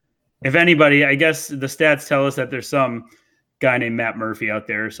if anybody, I guess the stats tell us that there's some guy named Matt Murphy out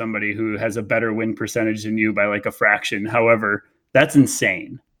there, somebody who has a better win percentage than you by like a fraction. However, that's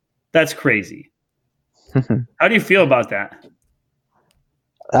insane. That's crazy. How do you feel about that?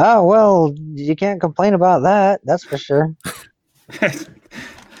 Oh, well, you can't complain about that. That's for sure.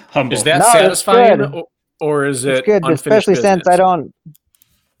 Humble. Is that satisfying or is it good, especially business? Since I don't,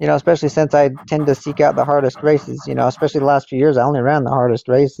 especially since I tend to seek out the hardest races, especially the last few years, I only ran the hardest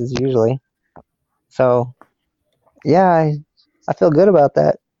races usually. So, yeah, I feel good about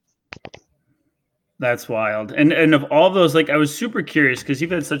that. That's wild. And of all those, like, I was super curious because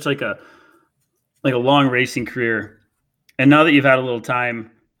you've had such like a long racing career. And now that you've had a little time,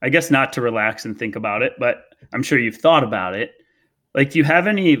 I guess not to relax and think about it, but I'm sure you've thought about it. Like, do you have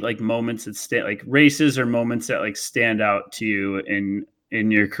any like moments that like races or moments that like stand out to you in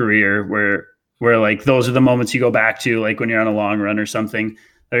your career where like those are the moments you go back to, like when you're on a long run or something?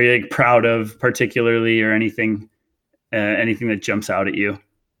 Are you like proud of particularly or anything that jumps out at you?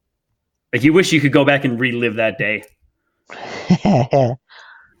 Like you wish you could go back and relive that day.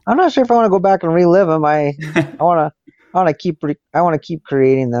 I'm not sure if I want to go back and relive them. I want to keep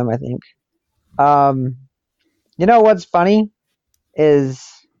creating them, I think. What's funny is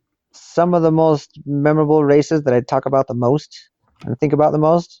some of the most memorable races that I talk about the most and think about the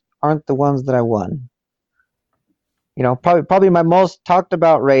most aren't the ones that I won. Probably my most talked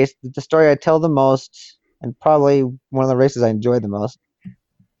about race, the story I tell the most, and probably one of the races I enjoyed the most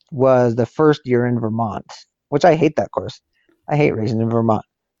was the first year in Vermont, which I hate that course. I hate racing in Vermont.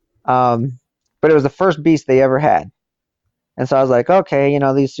 But it was the first beast they ever had. And so I was like, okay,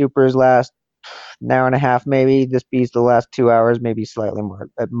 these supers last an hour and a half, maybe. This beast will last 2 hours, maybe slightly more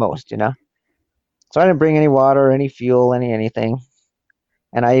at most, So I didn't bring any water, any fuel, anything.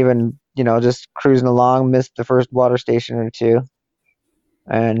 And I even, just cruising along, missed the first water station or two.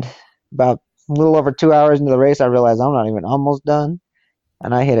 And about a little over 2 hours into the race, I realized I'm not even almost done.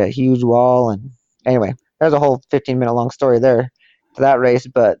 And I hit a huge wall. And anyway, there's a whole 15-minute long story there to that race,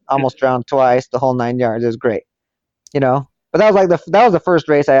 but almost drowned twice, the whole 9 yards. It was great, But that was the first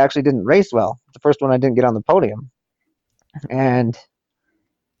race I actually didn't race well. The first one I didn't get on the podium, and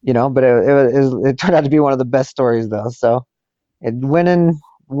but it turned out to be one of the best stories though. So, winning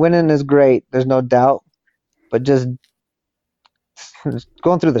is great. There's no doubt, but just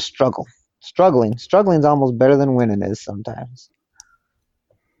going through the struggling is almost better than winning is sometimes.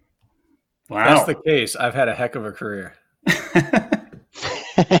 Wow, that's the case. I've had a heck of a career.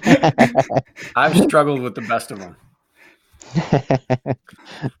 I've struggled with the best of them.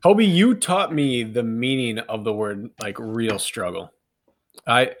 Hobie, you taught me the meaning of the word like real struggle.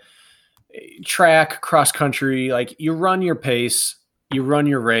 Track, cross country, like you run your pace, you run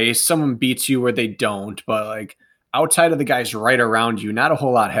your race, someone beats you where they don't, but like outside of the guys right around you, not a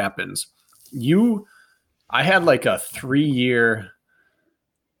whole lot happens. I had like a 3-year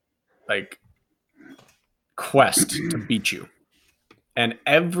like quest to beat you. And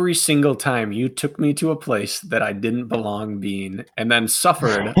every single time you took me to a place that I didn't belong being, and then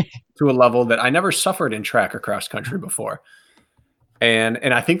suffered to a level that I never suffered in track or cross country before. And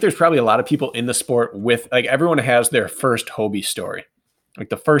I think there's probably a lot of people in the sport with, like, everyone has their first Hobie story. Like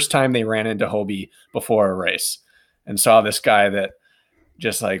the first time they ran into Hobie before a race and saw this guy that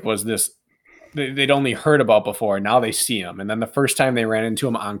just like was this, they'd only heard about before. Now they see him. And then the first time they ran into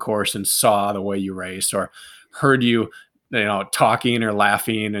him on course and saw the way you race, or heard you, talking or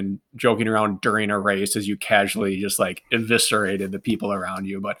laughing and joking around during a race as you casually just like eviscerated the people around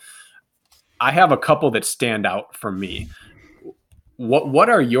you. But I have a couple that stand out for me. What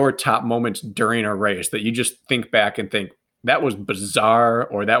are your top moments during a race that you just think back and think that was bizarre,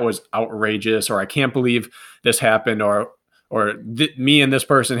 or that was outrageous, or I can't believe this happened, or me and this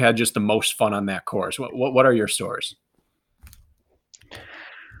person had just the most fun on that course? What are your stories?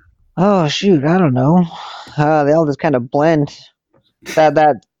 Oh shoot, I don't know. They all just kind of blend.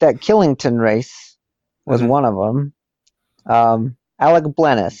 That Killington race was one of them. Alec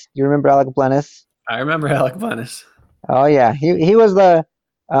Blennis. You remember Alec Blennis? I remember Alec Blennis. Oh yeah, he was the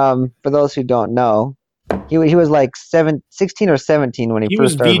for those who don't know, he was like 16 or 17 when he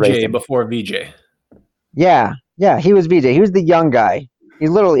first started racing. He was VJ before VJ. Yeah, he was VJ. He was the young guy. He's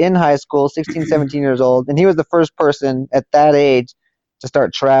literally in high school, 16, 17 years old, and he was the first person at that age to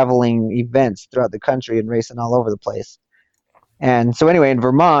start traveling events throughout the country and racing all over the place. And so anyway, in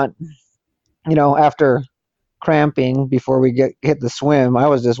Vermont, after cramping before we hit the swim, I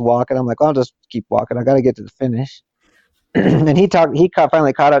was just walking. I'm like, I'll just keep walking. I got to get to the finish. And he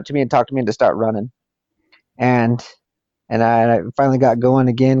finally caught up to me and talked to me to start running. And I finally got going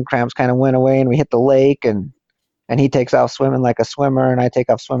again. Cramps kind of went away, and we hit the lake, and he takes off swimming like a swimmer, and I take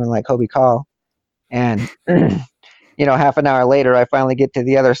off swimming like Hobie Call. And half an hour later, I finally get to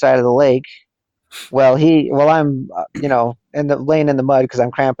the other side of the lake. Well, I'm laying in the mud because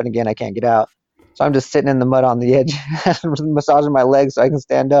I'm cramping again. I can't get out, so I'm just sitting in the mud on the edge, massaging my legs so I can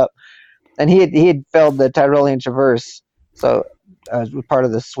stand up. And he had failed the Tyrolean Traverse, so as part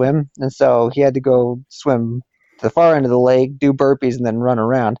of the swim, and so he had to go swim to the far end of the lake, do burpees, and then run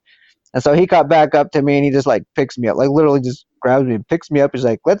around. And so he got back up to me, and he just like picks me up, like literally just grabs me and picks me up. He's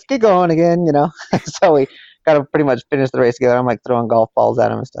like, "Let's get going again," So we got to pretty much finish the race together. I'm like throwing golf balls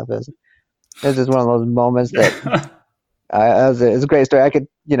at him and stuff. It was just one of those moments that it was a great story. I could,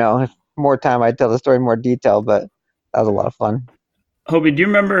 if more time, I'd tell the story in more detail, but that was a lot of fun. Hobie, do you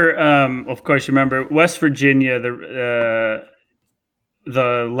remember? Of course, you remember West Virginia.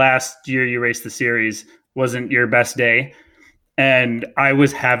 The last year you raced the series wasn't your best day, and I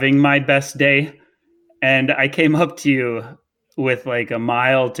was having my best day, and I came up to you with like a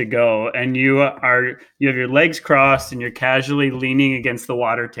mile to go, and you have your legs crossed, and you're casually leaning against the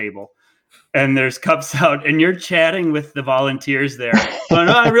water table, and there's cups out, and you're chatting with the volunteers there. But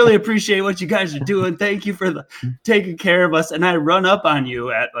I really appreciate what you guys are doing. Thank you for taking care of us. And I run up on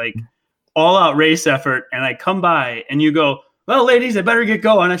you at like all out race effort, and I come by, and you go, "Well, ladies, I better get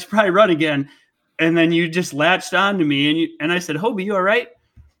going. I should probably run again." And then you just latched on to me, and I said, "Hobie, you all right?"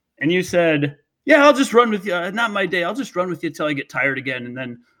 And you said, "Yeah, I'll just run with you. Not my day. I'll just run with you until I get tired again, and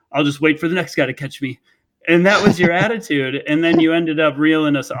then I'll just wait for the next guy to catch me." And that was your attitude. And then you ended up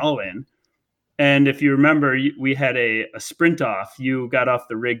reeling us all in. And if you remember, we had a sprint off. You got off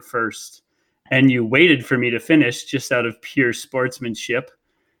the rig first, and you waited for me to finish just out of pure sportsmanship.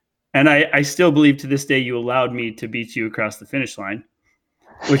 And I still believe to this day you allowed me to beat you across the finish line,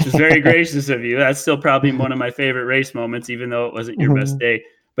 which was very gracious of you. That's still probably one of my favorite race moments, even though it wasn't your best day.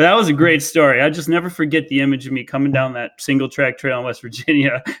 But that was a great story. I just never forget the image of me coming down that single track trail in West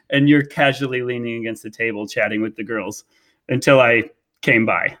Virginia, and you're casually leaning against the table chatting with the girls until I came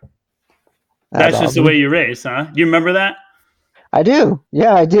by. That's just awesome. The way you race, huh? Do you remember that? I do.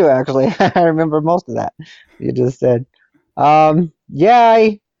 Yeah, I do, actually. I remember most of that you just said. Yeah,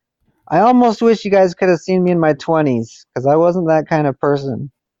 I almost wish you guys could have seen me in my 20s, because I wasn't that kind of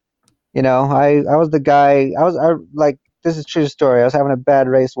person. I was the guy. This is a true story. I was having a bad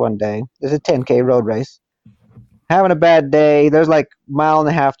race one day. It's a 10K road race. Having a bad day. There's like a mile and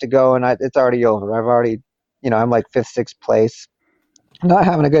a half to go, and it's already over. I've already, I'm like 5th, 6th place. Not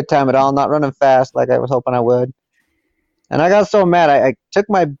having a good time at all. Not running fast like I was hoping I would. And I got so mad. I took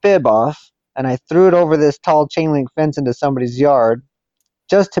my bib off, and I threw it over this tall chain link fence into somebody's yard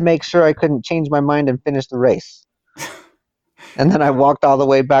just to make sure I couldn't change my mind and finish the race. And then I walked all the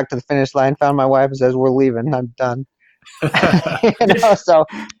way back to the finish line, found my wife, and says, "We're leaving. I'm done." So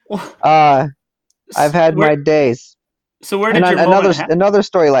I've had my days. So where did your another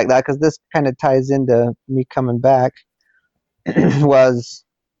story like that, because this kind of ties into me coming back, was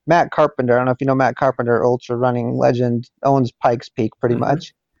Matt Carpenter. I don't know if you know Matt Carpenter, ultra running legend, owns Pikes Peak pretty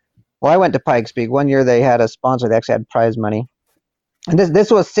much. Well, I went to Pikes Peak. One year they had a sponsor. They actually had prize money. And this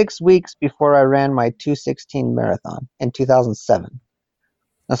was 6 weeks before I ran my 2:16 marathon in 2007.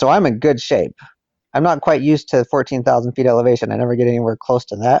 And so I'm in good shape. I'm not quite used to 14,000 feet elevation. I never get anywhere close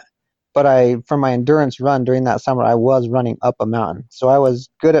to that. But for my endurance run during that summer, I was running up a mountain. So I was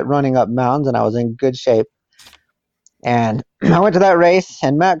good at running up mountains, and I was in good shape. And I went to that race,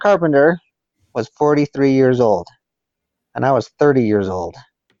 and Matt Carpenter was 43 years old, and I was 30 years old.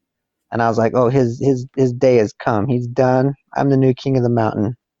 And I was like, oh, his day has come. He's done. I'm the new king of the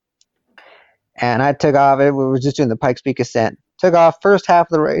mountain. And I took off. We were just doing the Pikes Peak ascent. Took off first half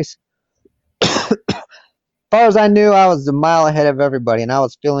of the race. As far as I knew, I was a mile ahead of everybody, and I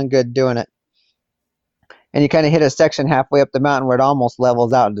was feeling good doing it. And you kind of hit a section halfway up the mountain where it almost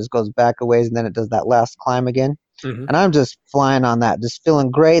levels out and just goes back a ways, and then it does that last climb again. Mm-hmm. And I'm just flying on that, just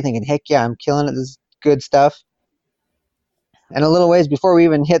feeling great, thinking, heck yeah, I'm killing it. This is good stuff. And a little ways before we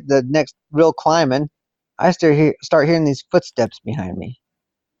even hit the next real climbing, I start hearing these footsteps behind me.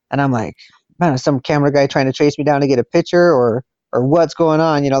 And I'm like, man, is some camera guy trying to chase me down to get a picture, or what's going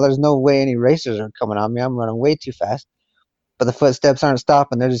on? There's no way any racers are coming on me. I'm running way too fast. But the footsteps aren't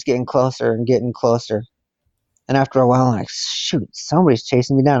stopping. They're just getting closer and getting closer. And after a while, I'm like, shoot, somebody's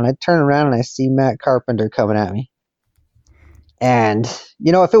chasing me down. And I turn around and I see Matt Carpenter coming at me. And,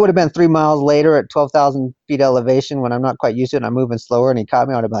 if it would have been 3 miles later at 12,000 feet elevation when I'm not quite used to it and I'm moving slower and he caught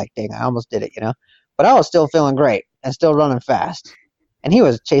me, I would have been like, dang, I almost did it, But I was still feeling great and still running fast. And he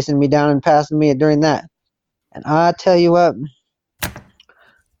was chasing me down and passing me during that. And I tell you what,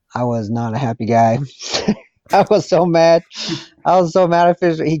 I was not a happy guy. I was so mad. I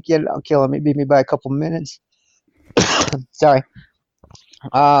finished. He I'll kill him. He beat me by a couple minutes. Sorry.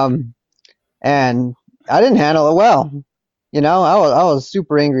 And I didn't handle it well. I was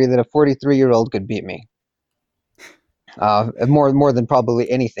super angry that a 43-year-old could beat me. More than probably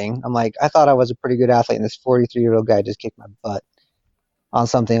anything. I'm like, I thought I was a pretty good athlete, and this 43-year-old guy just kicked my butt on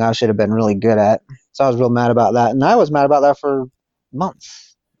something I should have been really good at. So I was real mad about that, and I was mad about that for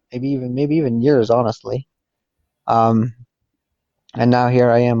months, maybe even years, honestly. And now here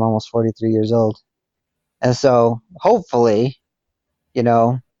I am, almost 43 years old, and so hopefully,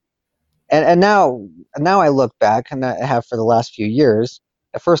 And now I look back, and I have for the last few years.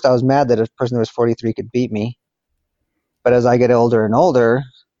 At first, I was mad that a person who was 43 could beat me. But as I get older and older,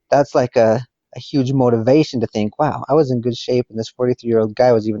 that's like a huge motivation to think, wow, I was in good shape, and this 43-year-old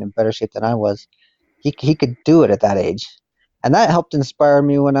guy was even in better shape than I was. He could do it at that age. And that helped inspire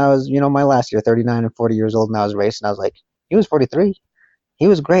me when I was, my last year, 39 and 40 years old, and I was racing. I was like, he was 43. He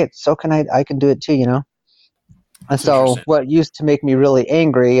was great. So I can do it too, And so what used to make me really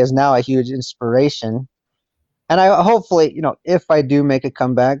angry is now a huge inspiration. And I hopefully, if I do make a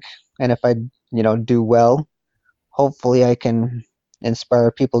comeback and if I, do well, hopefully I can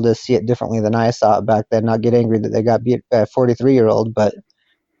inspire people to see it differently than I saw it back then, not get angry that they got beat by a 43-year-old, but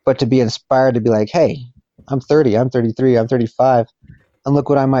to be inspired to be like, hey, I'm 30, I'm 33, I'm 35, and look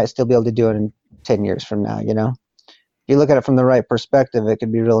what I might still be able to do in 10 years from now, If you look at it from the right perspective, it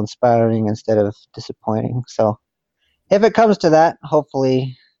can be real inspiring instead of disappointing. So if it comes to that,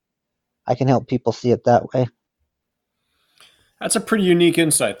 hopefully I can help people see it that way. That's a pretty unique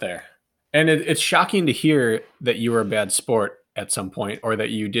insight there. And it's shocking to hear that you were a bad sport at some point, or that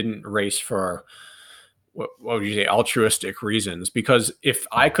you didn't race for, what would you say, altruistic reasons. Because if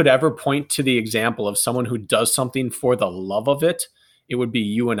I could ever point to the example of someone who does something for the love of it, it would be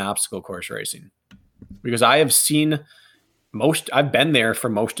you in obstacle course racing. Because I have seen I've been there for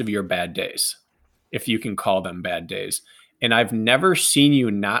most of your bad days, if you can call them bad days. And I've never seen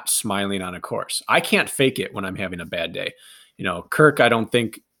you not smiling on a course. I can't fake it when I'm having a bad day. Kirk, I don't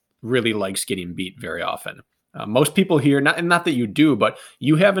think really likes getting beat very often. Most people here, not that you do, but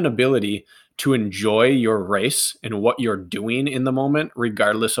you have an ability to enjoy your race and what you're doing in the moment,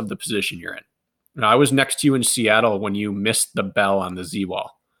 regardless of the position you're in. I was next to you in Seattle when you missed the bell on the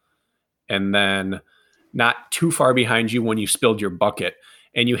Z-wall. And then not too far behind you when you spilled your bucket.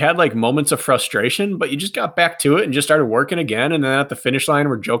 And you had like moments of frustration, but you just got back to it and just started working again. And then at the finish line,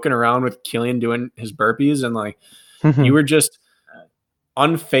 we're joking around with Killian doing his burpees, and like you were just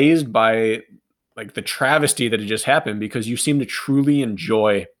unfazed by like the travesty that had just happened, because you seem to truly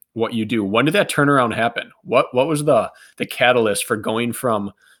enjoy what you do. When did that turnaround happen? What was the catalyst for going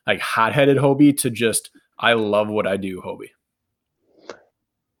from like hot-headed Hobie to just, I love what I do, Hobie?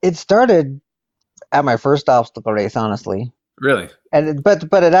 It started at my first obstacle race, honestly. Really? And but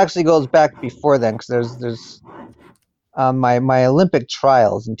it actually goes back before then, because there's my Olympic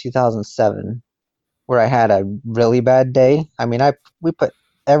trials in 2007, where I had a really bad day. I mean, we put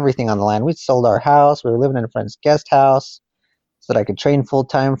everything on the line. We sold our house. We were living in a friend's guest house so that I could train full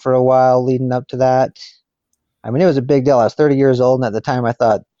time for a while leading up to that. I mean, it was a big deal. I was 30 years old, and at the time I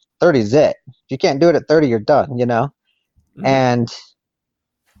thought 30's it. If you can't do it at 30, you're done, Mm-hmm. And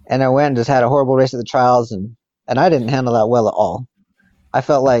and I went and just had a horrible race at the trials, and I didn't handle that well at all. I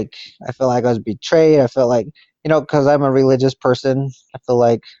felt like I was betrayed. I felt like, because I'm a religious person, I feel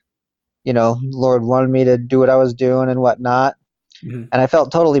like, Lord wanted me to do what I was doing and whatnot. Mm-hmm. And I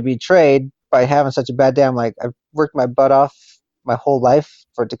felt totally betrayed by having such a bad day. I'm like, I've worked my butt off my whole life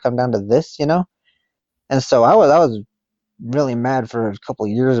for it to come down to this, And so I was really mad for a couple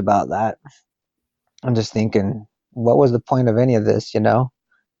of years about that. I'm just thinking, what was the point of any of this,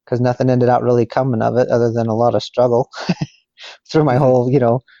 Because nothing ended out really coming of it other than a lot of struggle through my whole,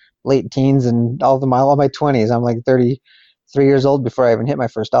 late teens and all my 20s. I'm like 33 years old before I even hit my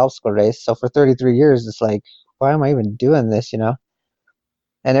first obstacle race. So for 33 years, it's like, why am I even doing this,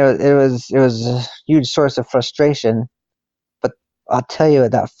 And it was a huge source of frustration. But I'll tell you,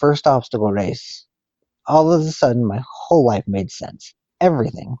 at that first obstacle race, all of a sudden my whole life made sense.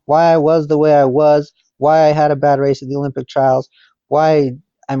 Everything. Why I was the way I was, why I had a bad race at the Olympic trials,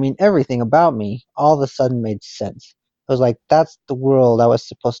 everything about me all of a sudden made sense. It was like, that's the world I was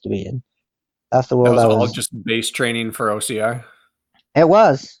supposed to be in. That's the That world was I all was. just base training for OCR. It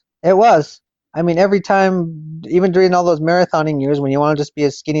was. It was. Every time, even during all those marathoning years when you want to just be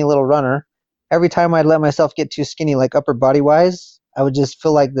a skinny little runner, every time I'd let myself get too skinny, like upper body wise, I would just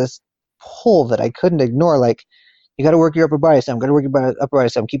feel like this pull that I couldn't ignore. Like, you got to work your upper body some, got to work your upper body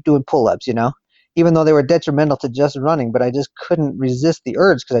some, keep doing pull ups, even though they were detrimental to just running, but I just couldn't resist the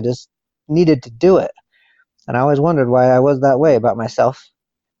urge because I just needed to do it. And I always wondered why I was that way about myself,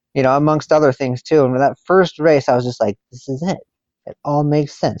 amongst other things too. And with that first race, I was just like, this is it. It all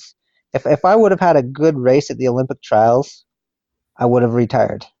makes sense. If I would have had a good race at the Olympic trials, I would have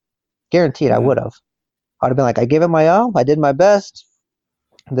retired. Guaranteed I would have. I would have been like, I gave it my all. I did my best.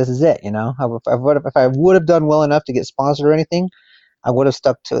 This is it, If I would have done well enough to get sponsored or anything, I would have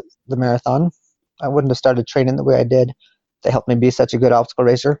stuck to the marathon. I wouldn't have started training the way I did to help me be such a good obstacle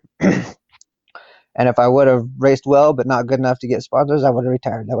racer. And if I would have raced well but not good enough to get sponsors, I would have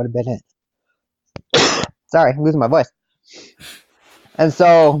retired. That would have been it. Sorry, I'm losing my voice. And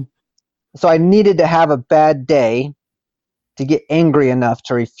so I needed to have a bad day to get angry enough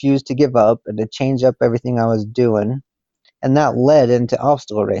to refuse to give up and to change up everything I was doing. And that led into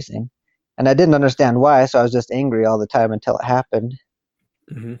obstacle racing. And I didn't understand why, so I was just angry all the time until it happened.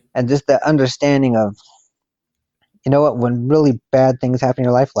 Mm-hmm. And just that understanding of, when really bad things happen in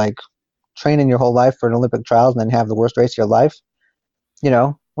your life, like training your whole life for an Olympic trials and then have the worst race of your life,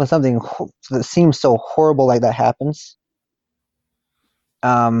 when something that seems so horrible like that happens,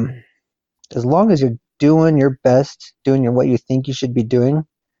 as long as you're doing your best, doing what you think you should be doing,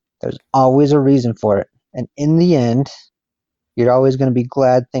 there's always a reason for it. And in the end, you're always going to be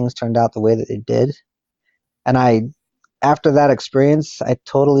glad things turned out the way that they did. And after that experience, I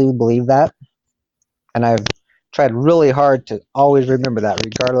totally believe that. And I've tried really hard to always remember that,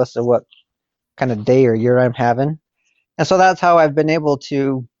 regardless of what kind of day or year I'm having. And so that's how I've been able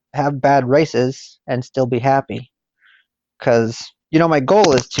to have bad races and still be happy. Because, my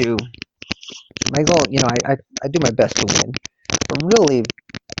goal, I do my best to win. But really,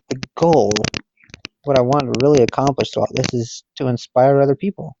 the goal, what I want to really accomplish throughout this is to inspire other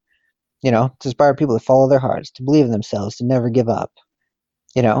people. To inspire people to follow their hearts, to believe in themselves, to never give up.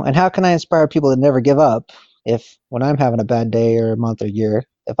 And how can I inspire people to never give up if when I'm having a bad day or a month or year,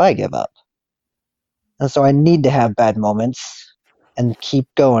 if I give up? And so I need to have bad moments and keep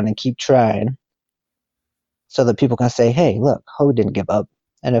going and keep trying so that people can say, hey, look, Ho didn't give up.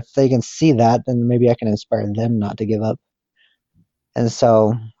 And if they can see that, then maybe I can inspire them not to give up. And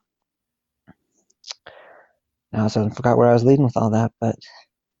so now I forgot where I was leading with all that,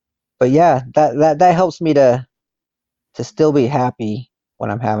 but yeah, that helps me to still be happy when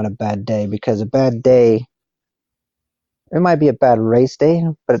I'm having a bad day, because a bad day, it might be a bad race day,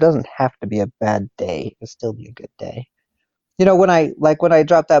 but it doesn't have to be a bad day. It'll still be a good day. When I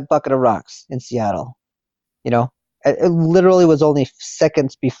dropped that bucket of rocks in Seattle, it literally was only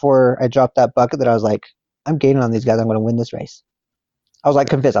seconds before I dropped that bucket that I was like, I'm gaining on these guys. I'm going to win this race. I was like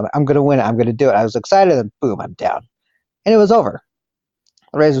convinced. I'm going to win it. I'm going to do it. I was excited, and boom, I'm down. And it was over.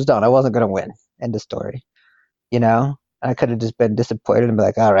 The race was done. I wasn't going to win. End of story. I could have just been disappointed and be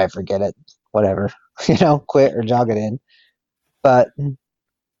like, all right, forget it. Whatever. Quit or jog it in. But I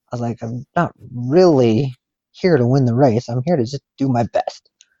was like, I'm not really here to win the race. I'm here to just do my best.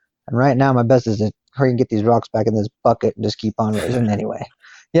 And right now, my best is to hurry and get these rocks back in this bucket and just keep on racing anyway.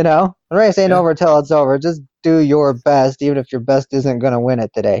 The race ain't over till it's over. Just do your best, even if your best isn't going to win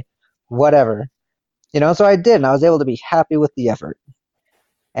it today. Whatever. So I did, and I was able to be happy with the effort.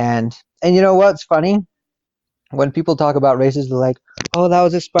 And you know what's funny? When people talk about races, they're like, oh, that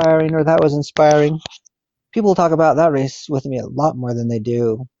was inspiring or that was inspiring. People talk about that race with me a lot more than they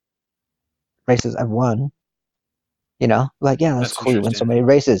do races I've won. You know, like, yeah, that's cool. You win so interesting. many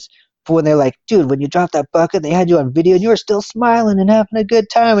races. But when they're like, dude, when you dropped that bucket, they had you on video and you were still smiling and having a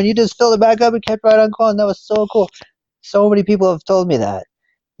good time and you just filled it back up and kept right on going. That was so cool. So many people have told me that,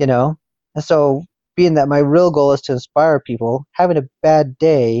 you know? And so being that my real goal is to inspire people, having a bad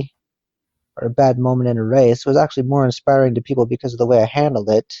day or a bad moment in a race was actually more inspiring to people because of the way I handled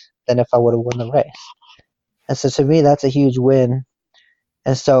it than if I would have won the race. And so to me, that's a huge win.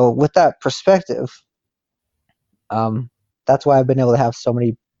 And so with that perspective, that's why I've been able to have so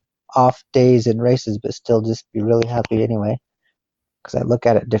many off days in races, but still just be really happy anyway, because I look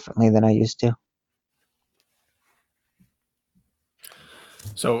at it differently than I used to.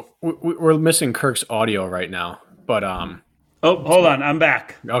 So we're missing Kirk's audio right now, but oh, hold on, I'm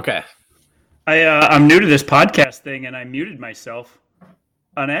back. Okay. I'm new to this podcast thing, and I muted myself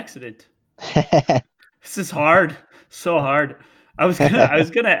on accident. This is hard, so hard. I was gonna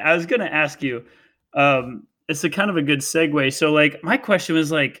ask you. It's a kind of a good segue. So, like, my question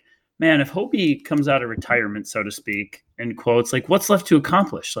was like, man, if Hobie comes out of retirement, so to speak, in quotes, like, what's left to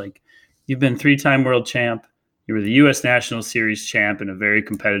accomplish? Like, you've been 3-time world champ. You were the U.S. National Series champ in a very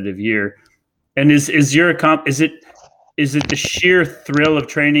competitive year. And is it the sheer thrill of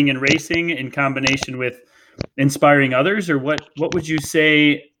training and racing in combination with inspiring others, or what would you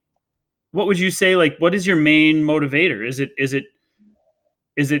say? What would you say? Like, what is your main motivator?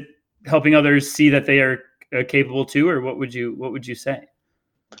 Is it helping others see that they are capable too, or what would you say?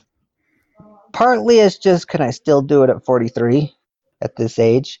 Partly it's just, can I still do it at 43 at this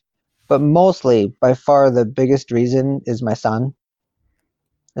age? But mostly, by far, the biggest reason is my son.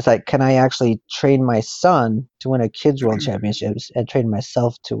 It's like, can I actually train my son to win a kids' world championships and train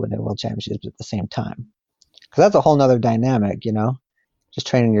myself to win a world championships at the same time? Because that's a whole nother dynamic, you know, just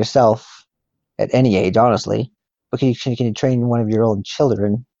training yourself at any age, honestly. But can you train one of your own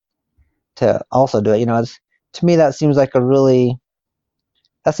children to also do it? You know, to me, that seems like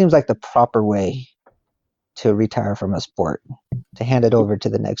the proper way to retire from a sport, to hand it over to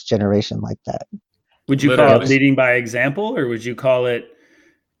the next generation like that. Would you call it leading by example, or would you call it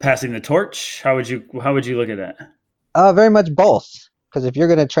passing the torch? How would you look at that? Very much both. Because if you're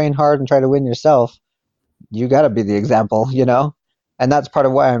going to train hard and try to win yourself, you got to be the example, you know? And that's part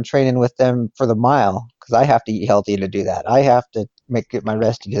of why I'm training with them for the mile, because I have to eat healthy to do that. I have to get my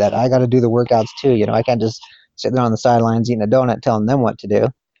rest to do that. I got to do the workouts too. You know, I can't just sit there on the sidelines eating a donut telling them what to do.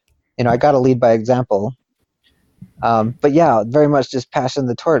 You know, I got to lead by example. But yeah, very much just passing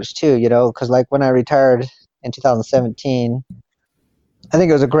the torch too, you know, because like when I retired in 2017, I think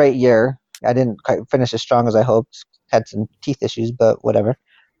it was a great year. I didn't quite finish as strong as I hoped. Had some teeth issues, but whatever.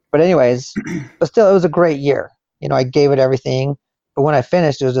 But anyways, but still, it was a great year. You know, I gave it everything. But when I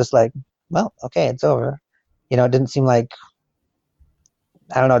finished, it was just like, well, okay, it's over. You know, it didn't seem like,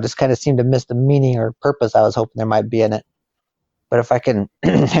 I don't know, just kind of seemed to miss the meaning or purpose I was hoping there might be in it. But if I can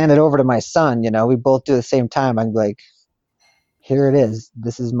hand it over to my son, you know, we both do the same time, I'm like, here it is.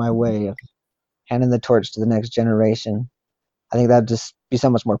 This is my way of handing the torch to the next generation. I think that'd just be so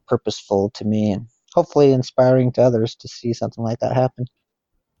much more purposeful to me and hopefully inspiring to others to see something like that happen.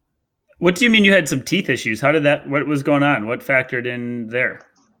 What do you mean you had some teeth issues? What was going on? What factored in there?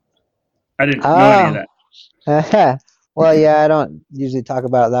 I didn't know any of that. Well, yeah, I don't usually talk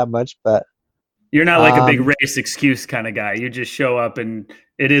about it that much, but you're not like a big race excuse kind of guy. You just show up and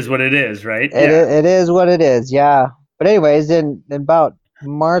it is what it is, right? It is what it is, yeah. But anyways, in about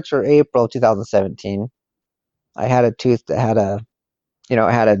March or April 2017, I had a tooth that had a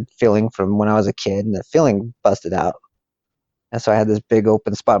filling from when I was a kid, and the filling busted out. And so I had this big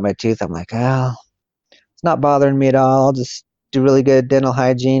open spot in my tooth. I'm like, oh, it's not bothering me at all. I'll just do really good dental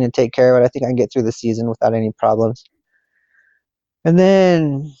hygiene and take care of it. I think I can get through the season without any problems. And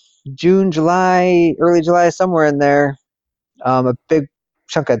then June, July, early July, somewhere in there, a big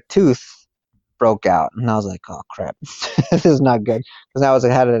chunk of tooth broke out. And I was like, oh, crap. This is not good. Because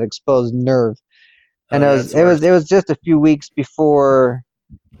I had an exposed nerve. And it was just a few weeks before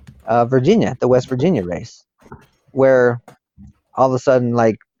Virginia, the West Virginia race, where all of a sudden,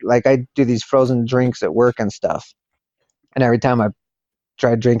 like I do these frozen drinks at work and stuff, and every time I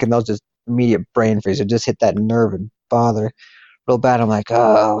tried drinking those, just immediate brain freeze. It just hit that nerve and bother real bad. I'm like,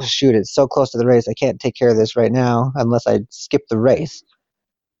 oh shoot, it's so close to the race. I can't take care of this right now unless I skip the race.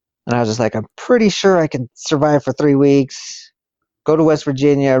 And I was just like, I'm pretty sure I can survive for 3 weeks, go to West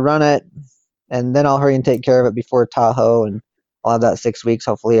Virginia, run it, and then I'll hurry and take care of it before Tahoe, and I'll have that 6 weeks.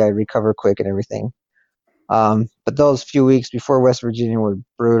 Hopefully I recover quick and everything. But those few weeks before West Virginia were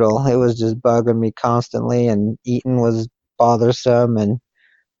brutal. It was just bugging me constantly, and eating was bothersome. And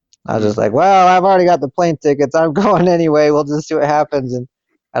I was just like, well, I've already got the plane tickets. I'm going anyway. We'll just see what happens. And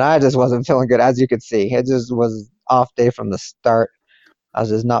And I just wasn't feeling good, as you could see. It just was off day from the start. I was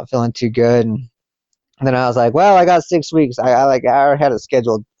just not feeling too good. And then I was like, well, I got 6 weeks. I had it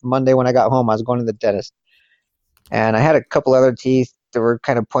scheduled. Monday when I got home, I was going to the dentist. And I had a couple other teeth that were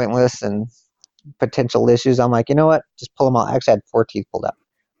kind of pointless and potential issues. I'm like, you know what? Just pull them out. I actually had 4 teeth pulled out.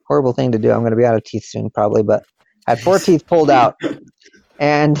 Horrible thing to do. I'm going to be out of teeth soon probably, but I had 4 teeth pulled out.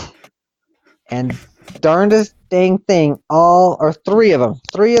 And darndest dang thing, 3 of them,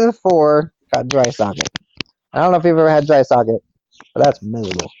 3 of the 4 got dry socket. I don't know if you've ever had dry socket, but that's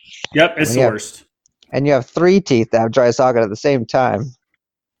miserable. Yep, it's the worst. And you have 3 teeth that have dry socket at the same time.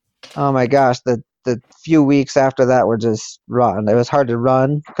 Oh my gosh, the few weeks after that were just rotten. It was hard to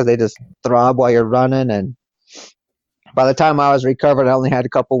run because they just throb while you're running. And by the time I was recovered, I only had a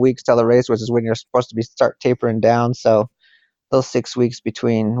couple weeks till the race, which is when you're supposed to start tapering down. So those 6 weeks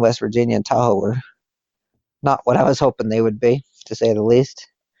between West Virginia and Tahoe were not what I was hoping they would be, to say the least.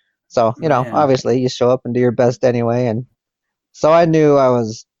 So, obviously you show up and do your best anyway. And so I knew I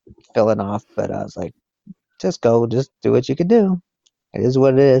was filling off, but I was like, just go, just do what you can do. It is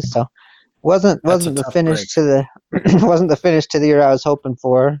what it is. So wasn't the finish to the wasn't the finish to the year I was hoping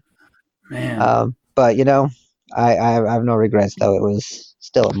for. Man. But I have no regrets though. It was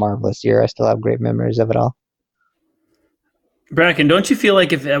still a marvelous year. I still have great memories of it all. Bracken, don't you feel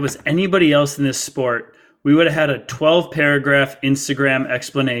like if that was anybody else in this sport, we would have had a 12-paragraph Instagram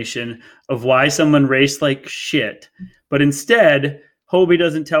explanation of why someone raced like shit? But instead, Hobie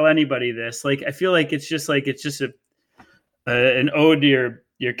doesn't tell anybody this. Like, I feel like it's just an ode to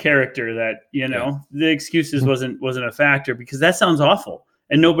your character that, the excuses wasn't a factor, because that sounds awful.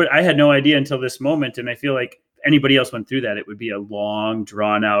 And I had no idea until this moment. And I feel like if anybody else went through that, it would be a long,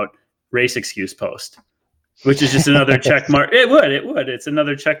 drawn out race excuse post, which is just another check mark. It would. It's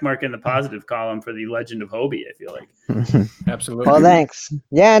another check mark in the positive column for the legend of Hobie, I feel like. Absolutely. Well, thanks.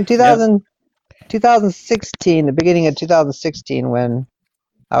 Yeah, in 2016, the beginning of 2016, when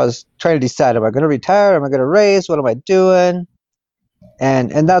I was trying to decide, am I going to retire? Am I going to race? What am I doing?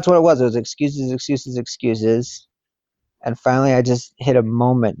 And that's what it was. It was excuses. And finally, I just hit a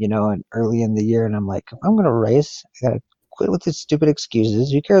moment, and early in the year, and I'm like, if I'm going to race, I got to quit with these stupid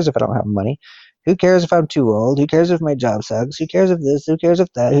excuses. Who cares if I don't have money? Who cares if I'm too old? Who cares if my job sucks? Who cares if this? Who cares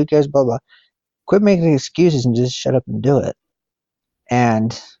if that? Who cares, blah, blah. Quit making excuses and just shut up and do it.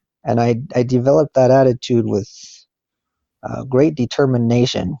 And I developed that attitude with great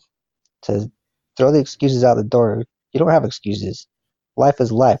determination to throw the excuses out the door. You don't have excuses. Life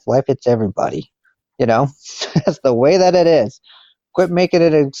is life. Life hits everybody. That's the way that it is. Quit making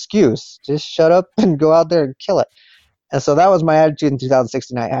it an excuse. Just shut up and go out there and kill it. And so that was my attitude in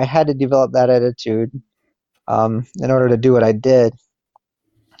 2016. I had to develop that attitude in order to do what I did.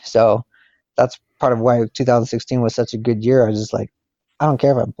 So that's part of why 2016 was such a good year. I was just like, I don't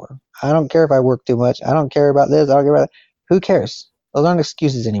care if I'm poor. I don't care if I work too much. I don't care about this. I don't care about that. Who cares? Those aren't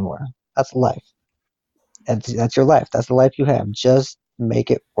excuses anymore. That's life. That's your life. That's the life you have. Just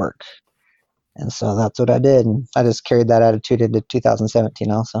make it work. And so that's what I did. And I just carried that attitude into 2017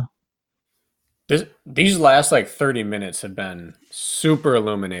 also. These last 30 minutes have been super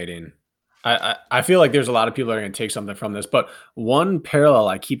illuminating. I feel like there's a lot of people that are going to take something from this, but one parallel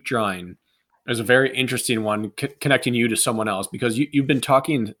I keep drawing is a very interesting one, connecting you to someone else, because you've been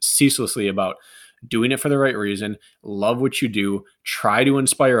talking ceaselessly about doing it for the right reason, love what you do, try to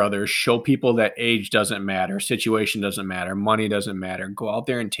inspire others, show people that age doesn't matter, situation doesn't matter, money doesn't matter, go out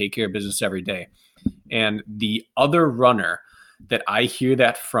there and take care of business every day. And the other runner that I hear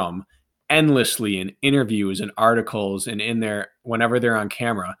that from endlessly in interviews and articles and in there whenever they're on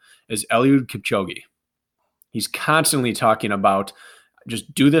camera is Eliud Kipchoge. He's constantly talking about,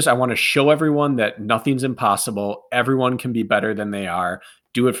 just do this. I want to show everyone that nothing's impossible. Everyone can be better than they are.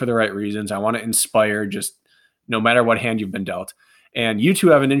 Do it for the right reasons. I want to inspire, just no matter what hand you've been dealt. And you two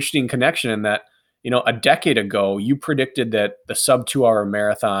have an interesting connection in that, a decade ago, you predicted that the sub 2-hour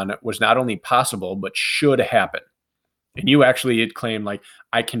marathon was not only possible, but should happen. And you actually had claimed,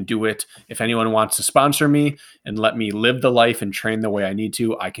 I can do it. If anyone wants to sponsor me and let me live the life and train the way I need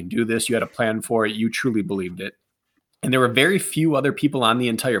to, I can do this. You had a plan for it. You truly believed it. And there were very few other people on the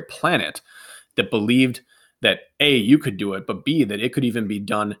entire planet that believed that A, you could do it, but B, that it could even be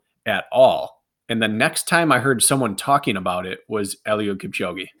done at all. And the next time I heard someone talking about it was Eliud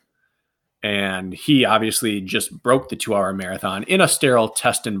Kipchoge. And he obviously just broke the 2-hour marathon in a sterile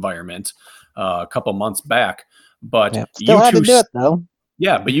test environment a couple months back. But still had to do it though.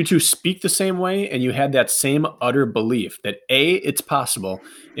 Yeah, but you two speak the same way, and you had that same utter belief that A, it's possible,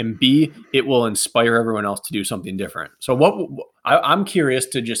 and B, it will inspire everyone else to do something different. So I'm curious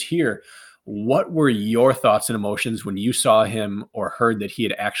to just hear, What were your thoughts and emotions when you saw him or heard that he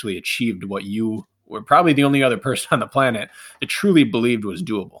had actually achieved what you were probably the only other person on the planet that truly believed was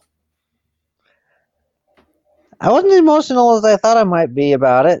doable? I wasn't as emotional as I thought I might be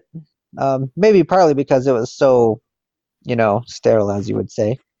about it. Maybe partly because it was so, sterile, as you would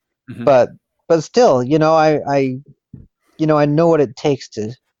say. Mm-hmm. But still, I know what it takes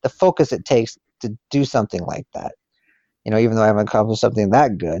the focus it takes to do something like that. Even though I haven't accomplished something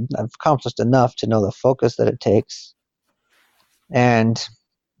that good, I've accomplished enough to know the focus that it takes. And,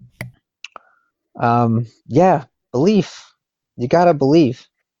 belief. You gotta believe.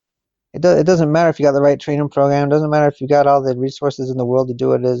 It doesn't matter if you got the right training program. It doesn't matter if you got all the resources in the world to do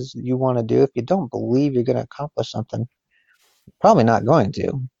what it is you want to do. If you don't believe you're going to accomplish something, you're probably not going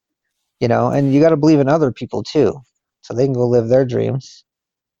to. And you got to believe in other people too, so they can go live their dreams.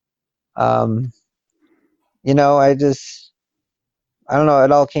 I don't know.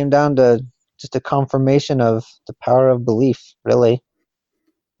 It all came down to just a confirmation of the power of belief, really.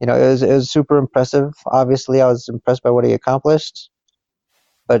 It was super impressive. Obviously, I was impressed by what he accomplished.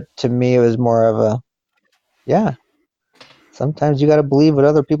 But to me, it was more of sometimes you got to believe what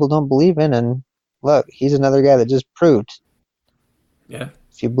other people don't believe in. And look, he's another guy that just proved. Yeah.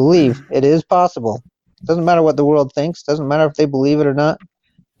 If you believe, it is possible. Doesn't matter what the world thinks. Doesn't matter if they believe it or not.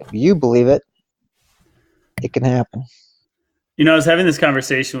 If you believe it, it can happen. I was having this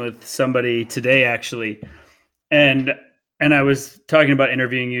conversation with somebody today, actually, and I was talking about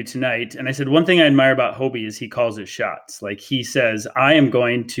interviewing you tonight. And I said, one thing I admire about Hobie is he calls his shots. Like he says, I am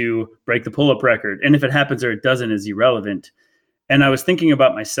going to break the pull-up record. And if it happens or it doesn't is irrelevant. And I was thinking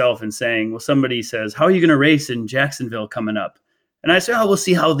about myself and saying, well, somebody says, how are you going to race in Jacksonville coming up? And I said, we'll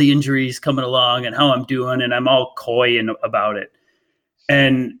see how the injury's coming along and how I'm doing. And I'm all coy about it.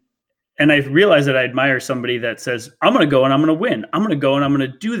 And I realized that I admire somebody that says, I'm going to go and I'm going to win. I'm going to go and I'm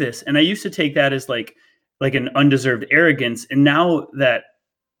going to do this. And I used to take that as like an undeserved arrogance. And now that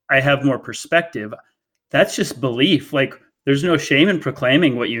I have more perspective, that's just belief. Like there's no shame in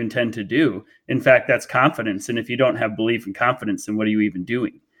proclaiming what you intend to do. In fact, that's confidence. And if you don't have belief and confidence, then what are you even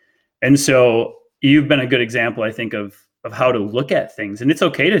doing? And so you've been a good example, I think, of how to look at things. And it's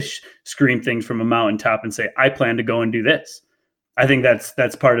okay to scream things from a mountaintop and say, I plan to go and do this. I think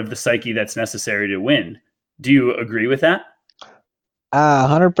that's part of the psyche that's necessary to win. Do you agree with that?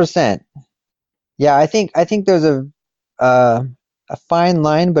 100%. Yeah, I think there's a fine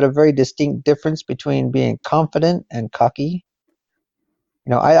line, but a very distinct difference between being confident and cocky.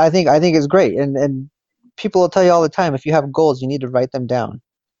 I think it's great, and people will tell you all the time, if you have goals, you need to write them down.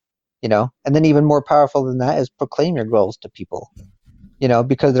 And then even more powerful than that is proclaim your goals to people.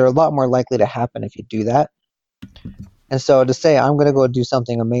 Because they're a lot more likely to happen if you do that. And so to say I'm going to go do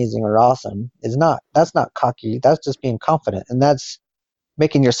something amazing or awesome that's not cocky. That's just being confident, and that's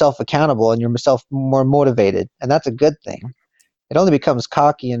making yourself accountable and yourself more motivated, and that's a good thing. It only becomes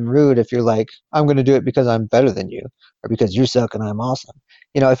cocky and rude if you're like, I'm going to do it because I'm better than you or because you suck and I'm awesome.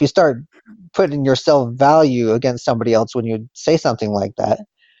 If you start putting your self-value against somebody else when you say something like that,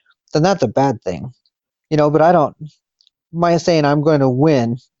 then that's a bad thing. But my saying I'm going to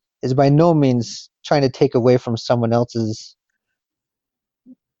win is by no means trying to take away from someone else's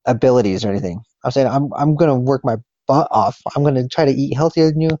abilities or anything. I'm saying I'm going to work my butt off. I'm going to try to eat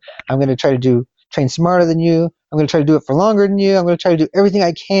healthier than you. I'm going to try to train smarter than you. I'm going to try to do it for longer than you. I'm going to try to do everything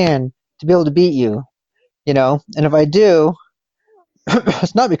I can to be able to beat you. And if I do,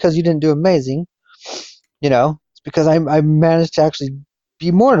 it's not because you didn't do amazing. It's because I managed to actually be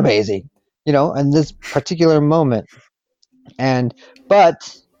more amazing. In this particular moment.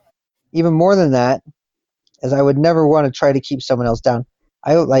 But even more than that, is I would never want to try to keep someone else down.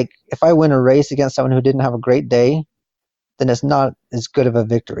 If I win a race against someone who didn't have a great day, then it's not as good of a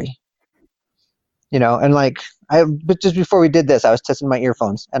victory. But just before we did this, I was testing my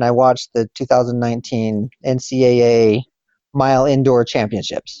earphones and I watched the 2019 NCAA Mile Indoor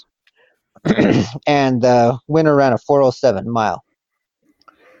Championships. And the winner ran a 4:07 mile,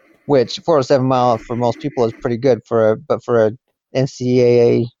 which 4:07 mile for most people is pretty good but for a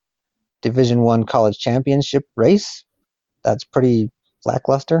NCAA Division I college championship race, that's pretty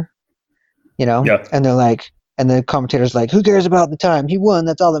lackluster, Yeah. And they're like, and the commentator's like, who cares about the time? He won.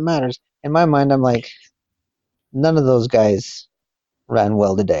 That's all that matters. In my mind, I'm like, none of those guys ran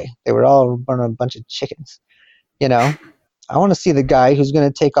well today. They were all running a bunch of chickens. I want to see the guy who's going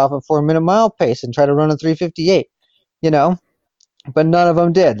to take off a 4-minute mile pace and try to run a 3:58, but none of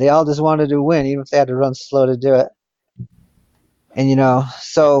them did. They all just wanted to win, even if they had to run slow to do it. And,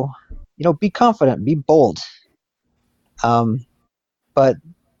 so, be confident, be bold. But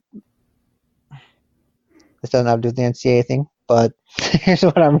this doesn't have to do with the NCAA thing, but here's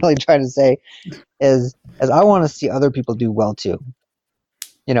what I'm really trying to say is I want to see other people do well too.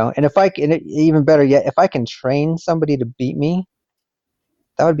 And if I can, even better yet, if I can train somebody to beat me,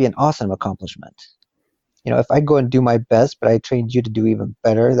 that would be an awesome accomplishment. If I go and do my best, but I trained you to do even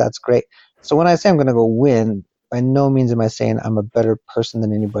better, that's great. So when I say I'm going to go win, by no means am I saying I'm a better person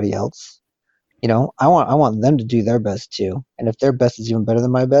than anybody else. I want them to do their best too. And if their best is even better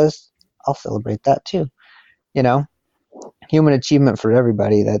than my best, I'll celebrate that too. Human achievement for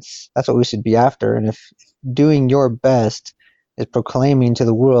everybody. That's what we should be after. And if doing your best is proclaiming to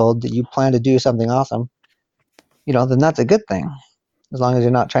the world that you plan to do something awesome, then that's a good thing, as long as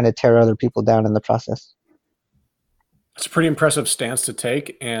you're not trying to tear other people down in the process. It's a pretty impressive stance to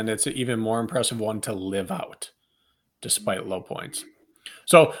take, and it's an even more impressive one to live out, despite low points.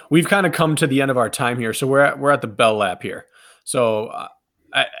 So we've kind of come to the end of our time here. So we're at the bell lap here. So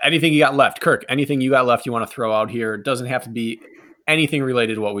anything you got left, Kirk? Anything you got left you want to throw out here? It doesn't have to be anything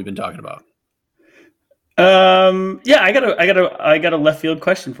related to what we've been talking about. Yeah, I got a left field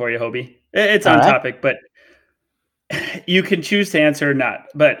question for you, Hobie. It's on topic, but you can choose to answer or not.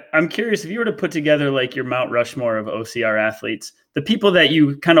 But I'm curious, if you were to put together like your Mount Rushmore of OCR athletes, the people that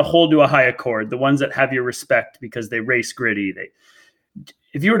you kind of hold to a high accord, the ones that have your respect because they race gritty.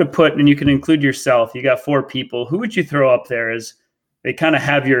 If you were to put, and you can include yourself, you got 4 people, who would you throw up there as they kind of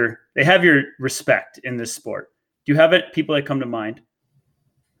have your respect in this sport? Do you have people that come to mind?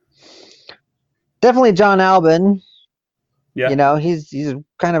 Definitely John Albin. Yeah. He's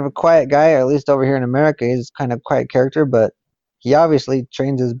kind of a quiet guy, or at least over here in America, he's kind of a quiet character, but he obviously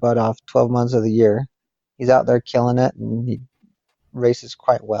trains his butt off 12 months of the year. He's out there killing it, and he races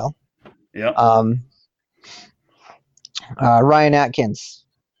quite well. Yeah. Ryan Atkins.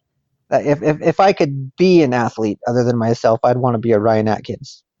 If I could be an athlete other than myself, I'd want to be a Ryan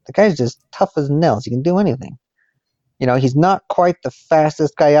Atkins. The guy's just tough as nails. He can do anything. He's not quite the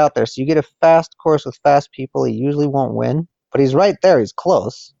fastest guy out there. So you get a fast course with fast people, he usually won't win. But he's right there. He's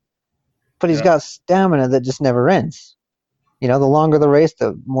close. But he's got stamina that just never ends. The longer the race,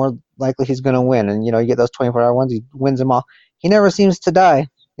 the more likely he's going to win. And, you get those 24-hour ones, he wins them all. He never seems to die.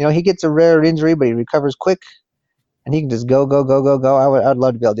 He gets a rare injury, but he recovers quick. And he can just go. I'd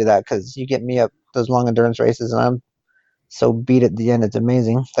love to be able to do that, because you get me up those long endurance races, and I'm so beat at the end. It's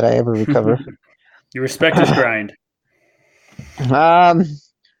amazing that I ever recover. You respect his grind. The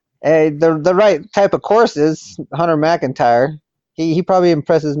right type of courses, Hunter McIntyre. He probably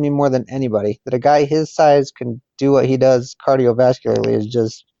impresses me more than anybody. That a guy his size can do what he does cardiovascularly is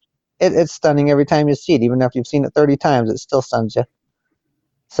just it's stunning every time you see it. Even after you've seen it 30 times, it still stuns you.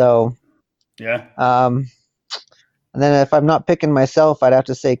 So yeah. And then if I'm not picking myself, I'd have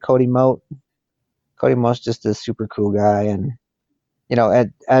to say Cody Moat. Cody Moat's just a super cool guy, and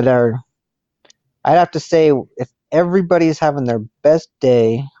I'd have to say, if everybody's having their best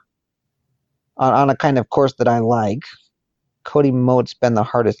day on a kind of course that I like, Cody Moat's been the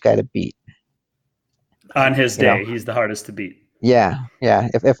hardest guy to beat. On his day, he's the hardest to beat. Yeah.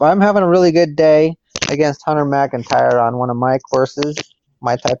 If I'm having a really good day against Hunter McIntyre on one of my courses,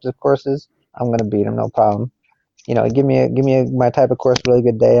 my types of courses, I'm gonna beat him, no problem. Give me my type of course, really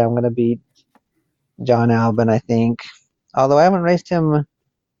good day, I'm gonna beat John Albin, I think. Although I haven't raced him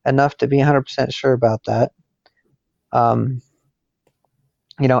enough to be 100% sure about that.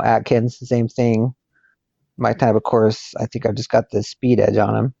 Atkins, same thing. My type of course, I think I've just got the speed edge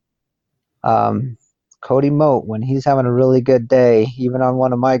on him. Cody Moat, when he's having a really good day, even on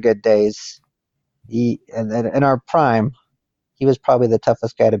one of my good days, in our prime, he was probably the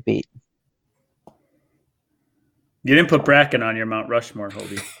toughest guy to beat. You didn't put Bracken on your Mount Rushmore,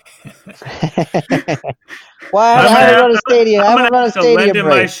 Hobie. Well, I haven't run a stadium. I'm going to have to lend him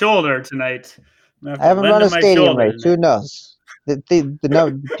my shoulder tonight. I haven't run a stadium race. Who knows?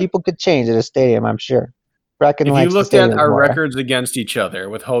 People could change at a stadium, I'm sure. Bracken if you likes looked at our more. records against each other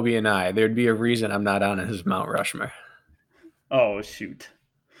with Hobie and I, there'd be a reason I'm not on his Mount Rushmore. Oh, shoot.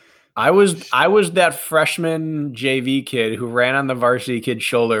 I was that freshman JV kid who ran on the varsity kid's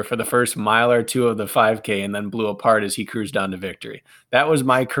shoulder for the first mile or two of the 5K and then blew apart as he cruised down to victory. That was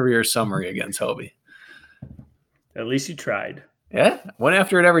my career summary against Hobie. At least you tried. Yeah, went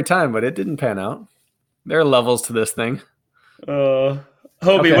after it every time, but it didn't pan out. There are levels to this thing. Hobie,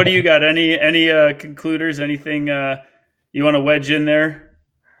 okay. What do you got? Any concluders? Anything you want to wedge in there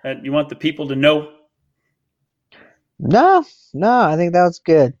that you want the people to know? No, I think that was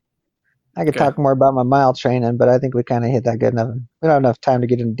good. I could talk more about my mile training, but I think we kind of hit that good enough. We don't have enough time to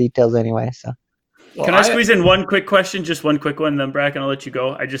get into details anyway. So, can I squeeze in one quick question? Just one quick one, then Bracken, I'll let you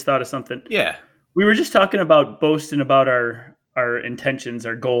go. I just thought of something. Yeah, we were just talking about boasting about our intentions,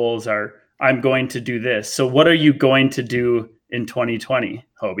 our goals, I'm going to do this. So, what are you going to do in 2020,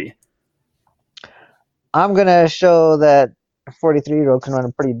 Hobie? I'm going to show that a 43-year-old can run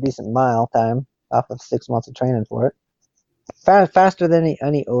a pretty decent mile time off of 6 months of training for it. Faster than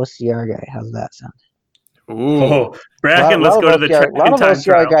any OCR guy. How's that sound? Ooh. Oh, Bracken, let's go to the track A lot and of time OCR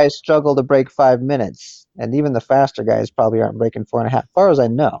trial. guys struggle to break 5 minutes, and even the faster guys probably aren't breaking 4.5. As far as I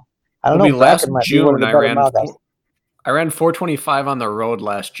know, I don't know. Bracken might be one of the better mile guys. I ran 4:25 on the road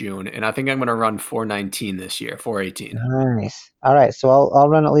last June, and I think I'm going to run 4:19 this year, 4:18. Nice. All right, so I'll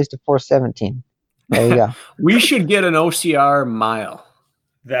run at least a 4:17. There you go. We should get an OCR mile.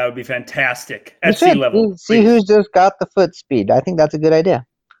 That would be fantastic at sea level. See who's just got the foot speed. I think that's a good idea.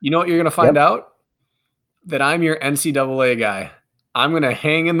 You know what you're going to find out? That I'm your NCAA guy. I'm going to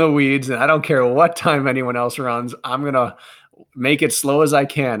hang in the weeds, and I don't care what time anyone else runs. I'm going to make it slow as I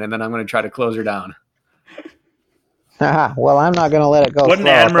can, and then I'm going to try to close her down. Well, I'm not going to let it go. What an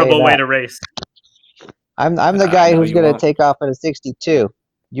admirable way to race. I'm the guy who's going to take off at a 62.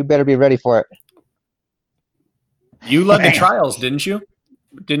 You better be ready for it. You led the trials, didn't you?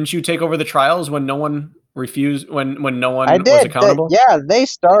 Didn't you take over the trials when no one refused, when no one was accountable?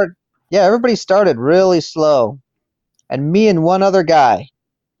 Everybody started really slow. And me and one other guy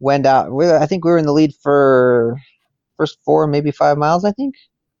went out. I think we were in the lead for first 4, maybe 5 miles, I think.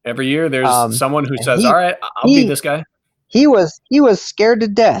 Every year there's someone who says, all right, I'll be this guy. He was scared to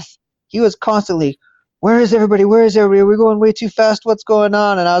death. He was constantly, where is everybody? Where is everybody? We're going way too fast. What's going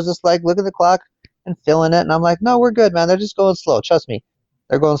on? And I was just like, look at the clock and feeling it. And I'm like, no, we're good, man. They're just going slow. Trust me.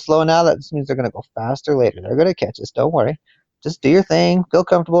 They're going slow now. That just means they're going to go faster later. They're going to catch us. Don't worry. Just do your thing. Feel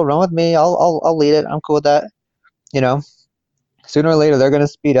comfortable. Run with me. I'll lead it. I'm cool with that. You know, sooner or later, they're going to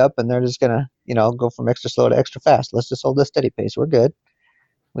speed up and they're just going to, go from extra slow to extra fast. Let's just hold this steady pace. We're good.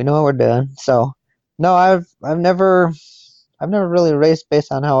 We know what we're doing. So, no, I've never really raced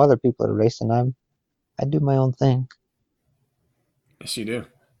based on how other people are racing. I do my own thing. Yes, you do.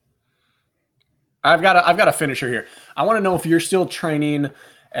 I've got a finisher here. I want to know if you're still training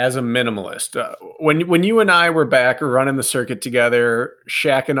as a minimalist. When you and I were back running the circuit together,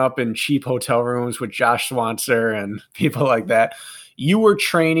 shacking up in cheap hotel rooms with Josh Swanser and people like that, you were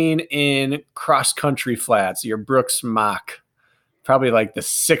training in cross-country flats, your Brooks Mach, probably like the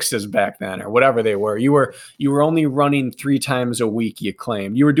 6s back then or whatever they were. You were only running 3 times a week, you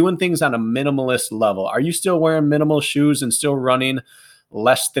claimed. You were doing things on a minimalist level. Are you still wearing minimal shoes and still running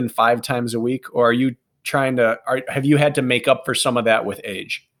less than 5 times a week? Or are you have you had to make up for some of that with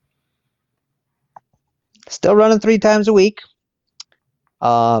age? Still running 3 times a week.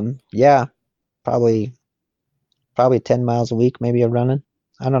 Yeah, probably 10 miles a week, maybe of running.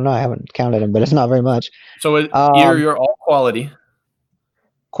 I don't know. I haven't counted them, but it's not very much. So you're all quality.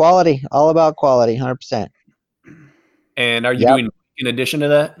 Quality, all about quality, 100%. And are you doing in addition to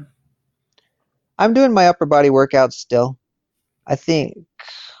that? I'm doing my upper body workouts still. I think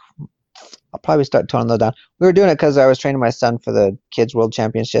I'll probably start toning those down. We were doing it because I was training my son for the Kids World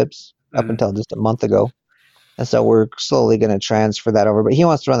Championships up until just a month ago. And so we're slowly going to transfer that over. But he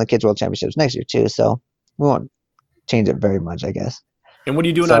wants to run the Kids World Championships next year too, so we won't change it very much, I guess. And what are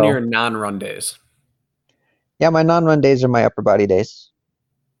you doing on your non-run days? Yeah, my non-run days are my upper body days.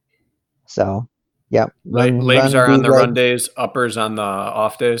 So, yeah. Legs are on the run days, uppers on the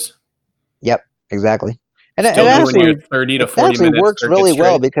off days? Yep, exactly. And Still it doing actually, your 30 to 40 actually minutes works really straight?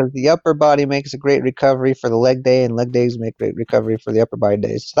 well because the upper body makes a great recovery for the leg day, and leg days make great recovery for the upper body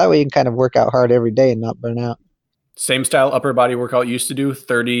days. So that way you can kind of work out hard every day and not burn out. Same style upper body workout you used to do,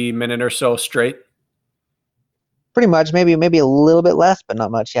 30 minute or so straight? Pretty much, maybe a little bit less, but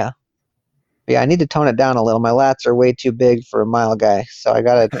not much, yeah. But yeah, I need to tone it down a little. My lats are way too big for a mile guy, so I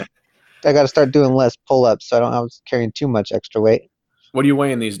gotta start doing less pull-ups so I don't have carrying too much extra weight. What are you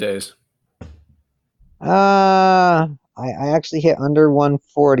weighing these days? I actually hit under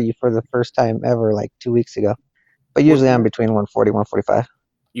 140 for the first time ever, like 2 weeks ago. But usually I'm between 140, 145.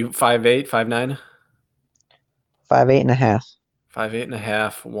 You 5'8", 5'9"? 5'8" and a half. 5'8" and a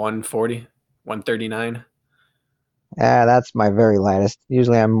half, 140, 139. Yeah, that's my very lightest.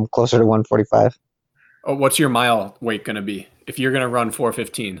 Usually I'm closer to 145. Oh, what's your mile weight going to be if you're going to run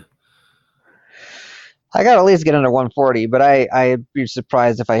 4:15? I got to at least get under 140, but I'd be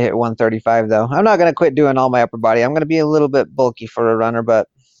surprised if I hit 135, though. I'm not going to quit doing all my upper body. I'm going to be a little bit bulky for a runner, but,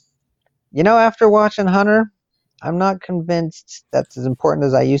 after watching Hunter, I'm not convinced that's as important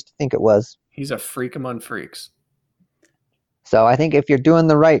as I used to think it was. He's a freak among freaks. So I think if you're doing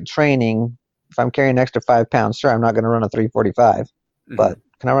the right training, if I'm carrying an extra 5 pounds, sure, I'm not going to run a 345, but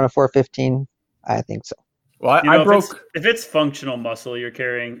can I run a 415? I think so. Well, if it's functional muscle you're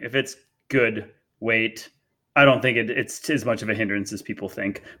carrying, if it's good weight, I don't think it's as much of a hindrance as people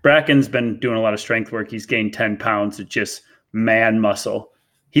think. Bracken's been doing a lot of strength work. He's gained 10 pounds at just man muscle.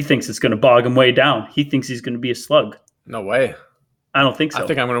 He thinks it's going to bog him way down. He thinks he's going to be a slug. No way. I don't think so. I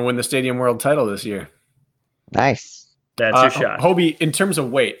think I'm going to win the Stadium World title this year. Nice. That's your shot. Hobie, in terms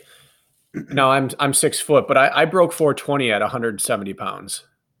of weight, no, I'm 6 foot, but I broke 420 at 170 pounds.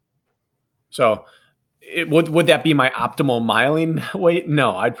 So would that be my optimal miling weight?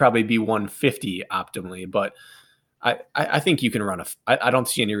 No, I'd probably be 150 optimally, but I think you can run I don't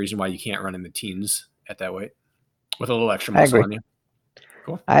see any reason why you can't run in the teens at that weight with a little extra muscle on you.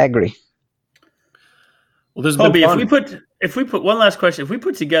 Cool. I agree. Well, this has been fun. If we put one last question, if we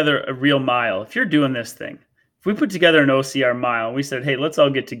put together a real mile, if you're doing this thing, if we put together an OCR mile and we said, hey, let's all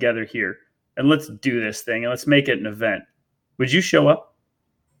get together here and let's do this thing and let's make it an event, would you show up?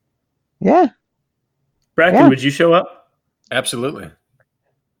 Yeah. Bracken, would you show up? Absolutely.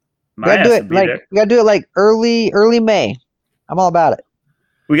 We gotta do it like early May. I'm all about it.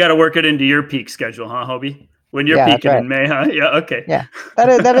 We got to work it into your peak schedule, huh, Hobie? When you're peaking in May, huh? Yeah, okay. Yeah, that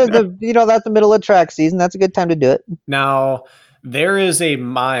is that's the middle of track season. That's a good time to do it. Now, there is a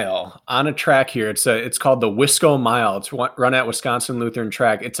mile on a track here. It's called the Wisco Mile. It's run at Wisconsin Lutheran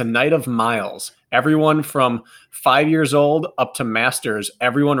Track. It's a night of miles. Everyone from 5 years old up to masters,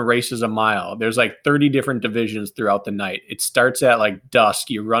 everyone races a mile. There's like 30 different divisions throughout the night. It starts at like dusk.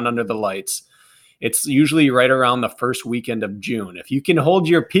 You run under the lights. It's usually right around the first weekend of June. If you can hold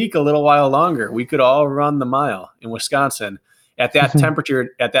your peak a little while longer, we could all run the mile in Wisconsin. At that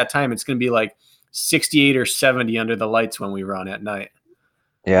temperature, at that time, it's going to be like 68 or 70 under the lights when we run at night.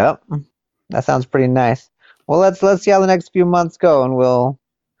 Yeah, that sounds pretty nice. Well, let's see how the next few months go, and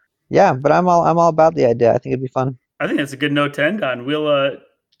but I'm all about the idea. I think it'd be fun. I think that's a good note to end on. We'll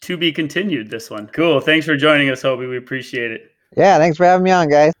to be continued this one. Cool. Thanks for joining us, Hobie. We appreciate it. Yeah, thanks for having me on,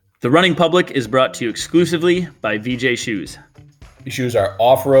 guys. The Running Public is brought to you exclusively by VJ Shoes. These shoes are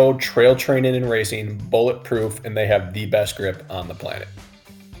off-road, trail training and racing, bulletproof, and they have the best grip on the planet.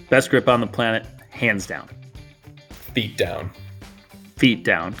 Best grip on the planet, hands down. Feet down. Feet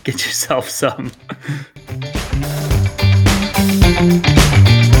down. Get yourself some.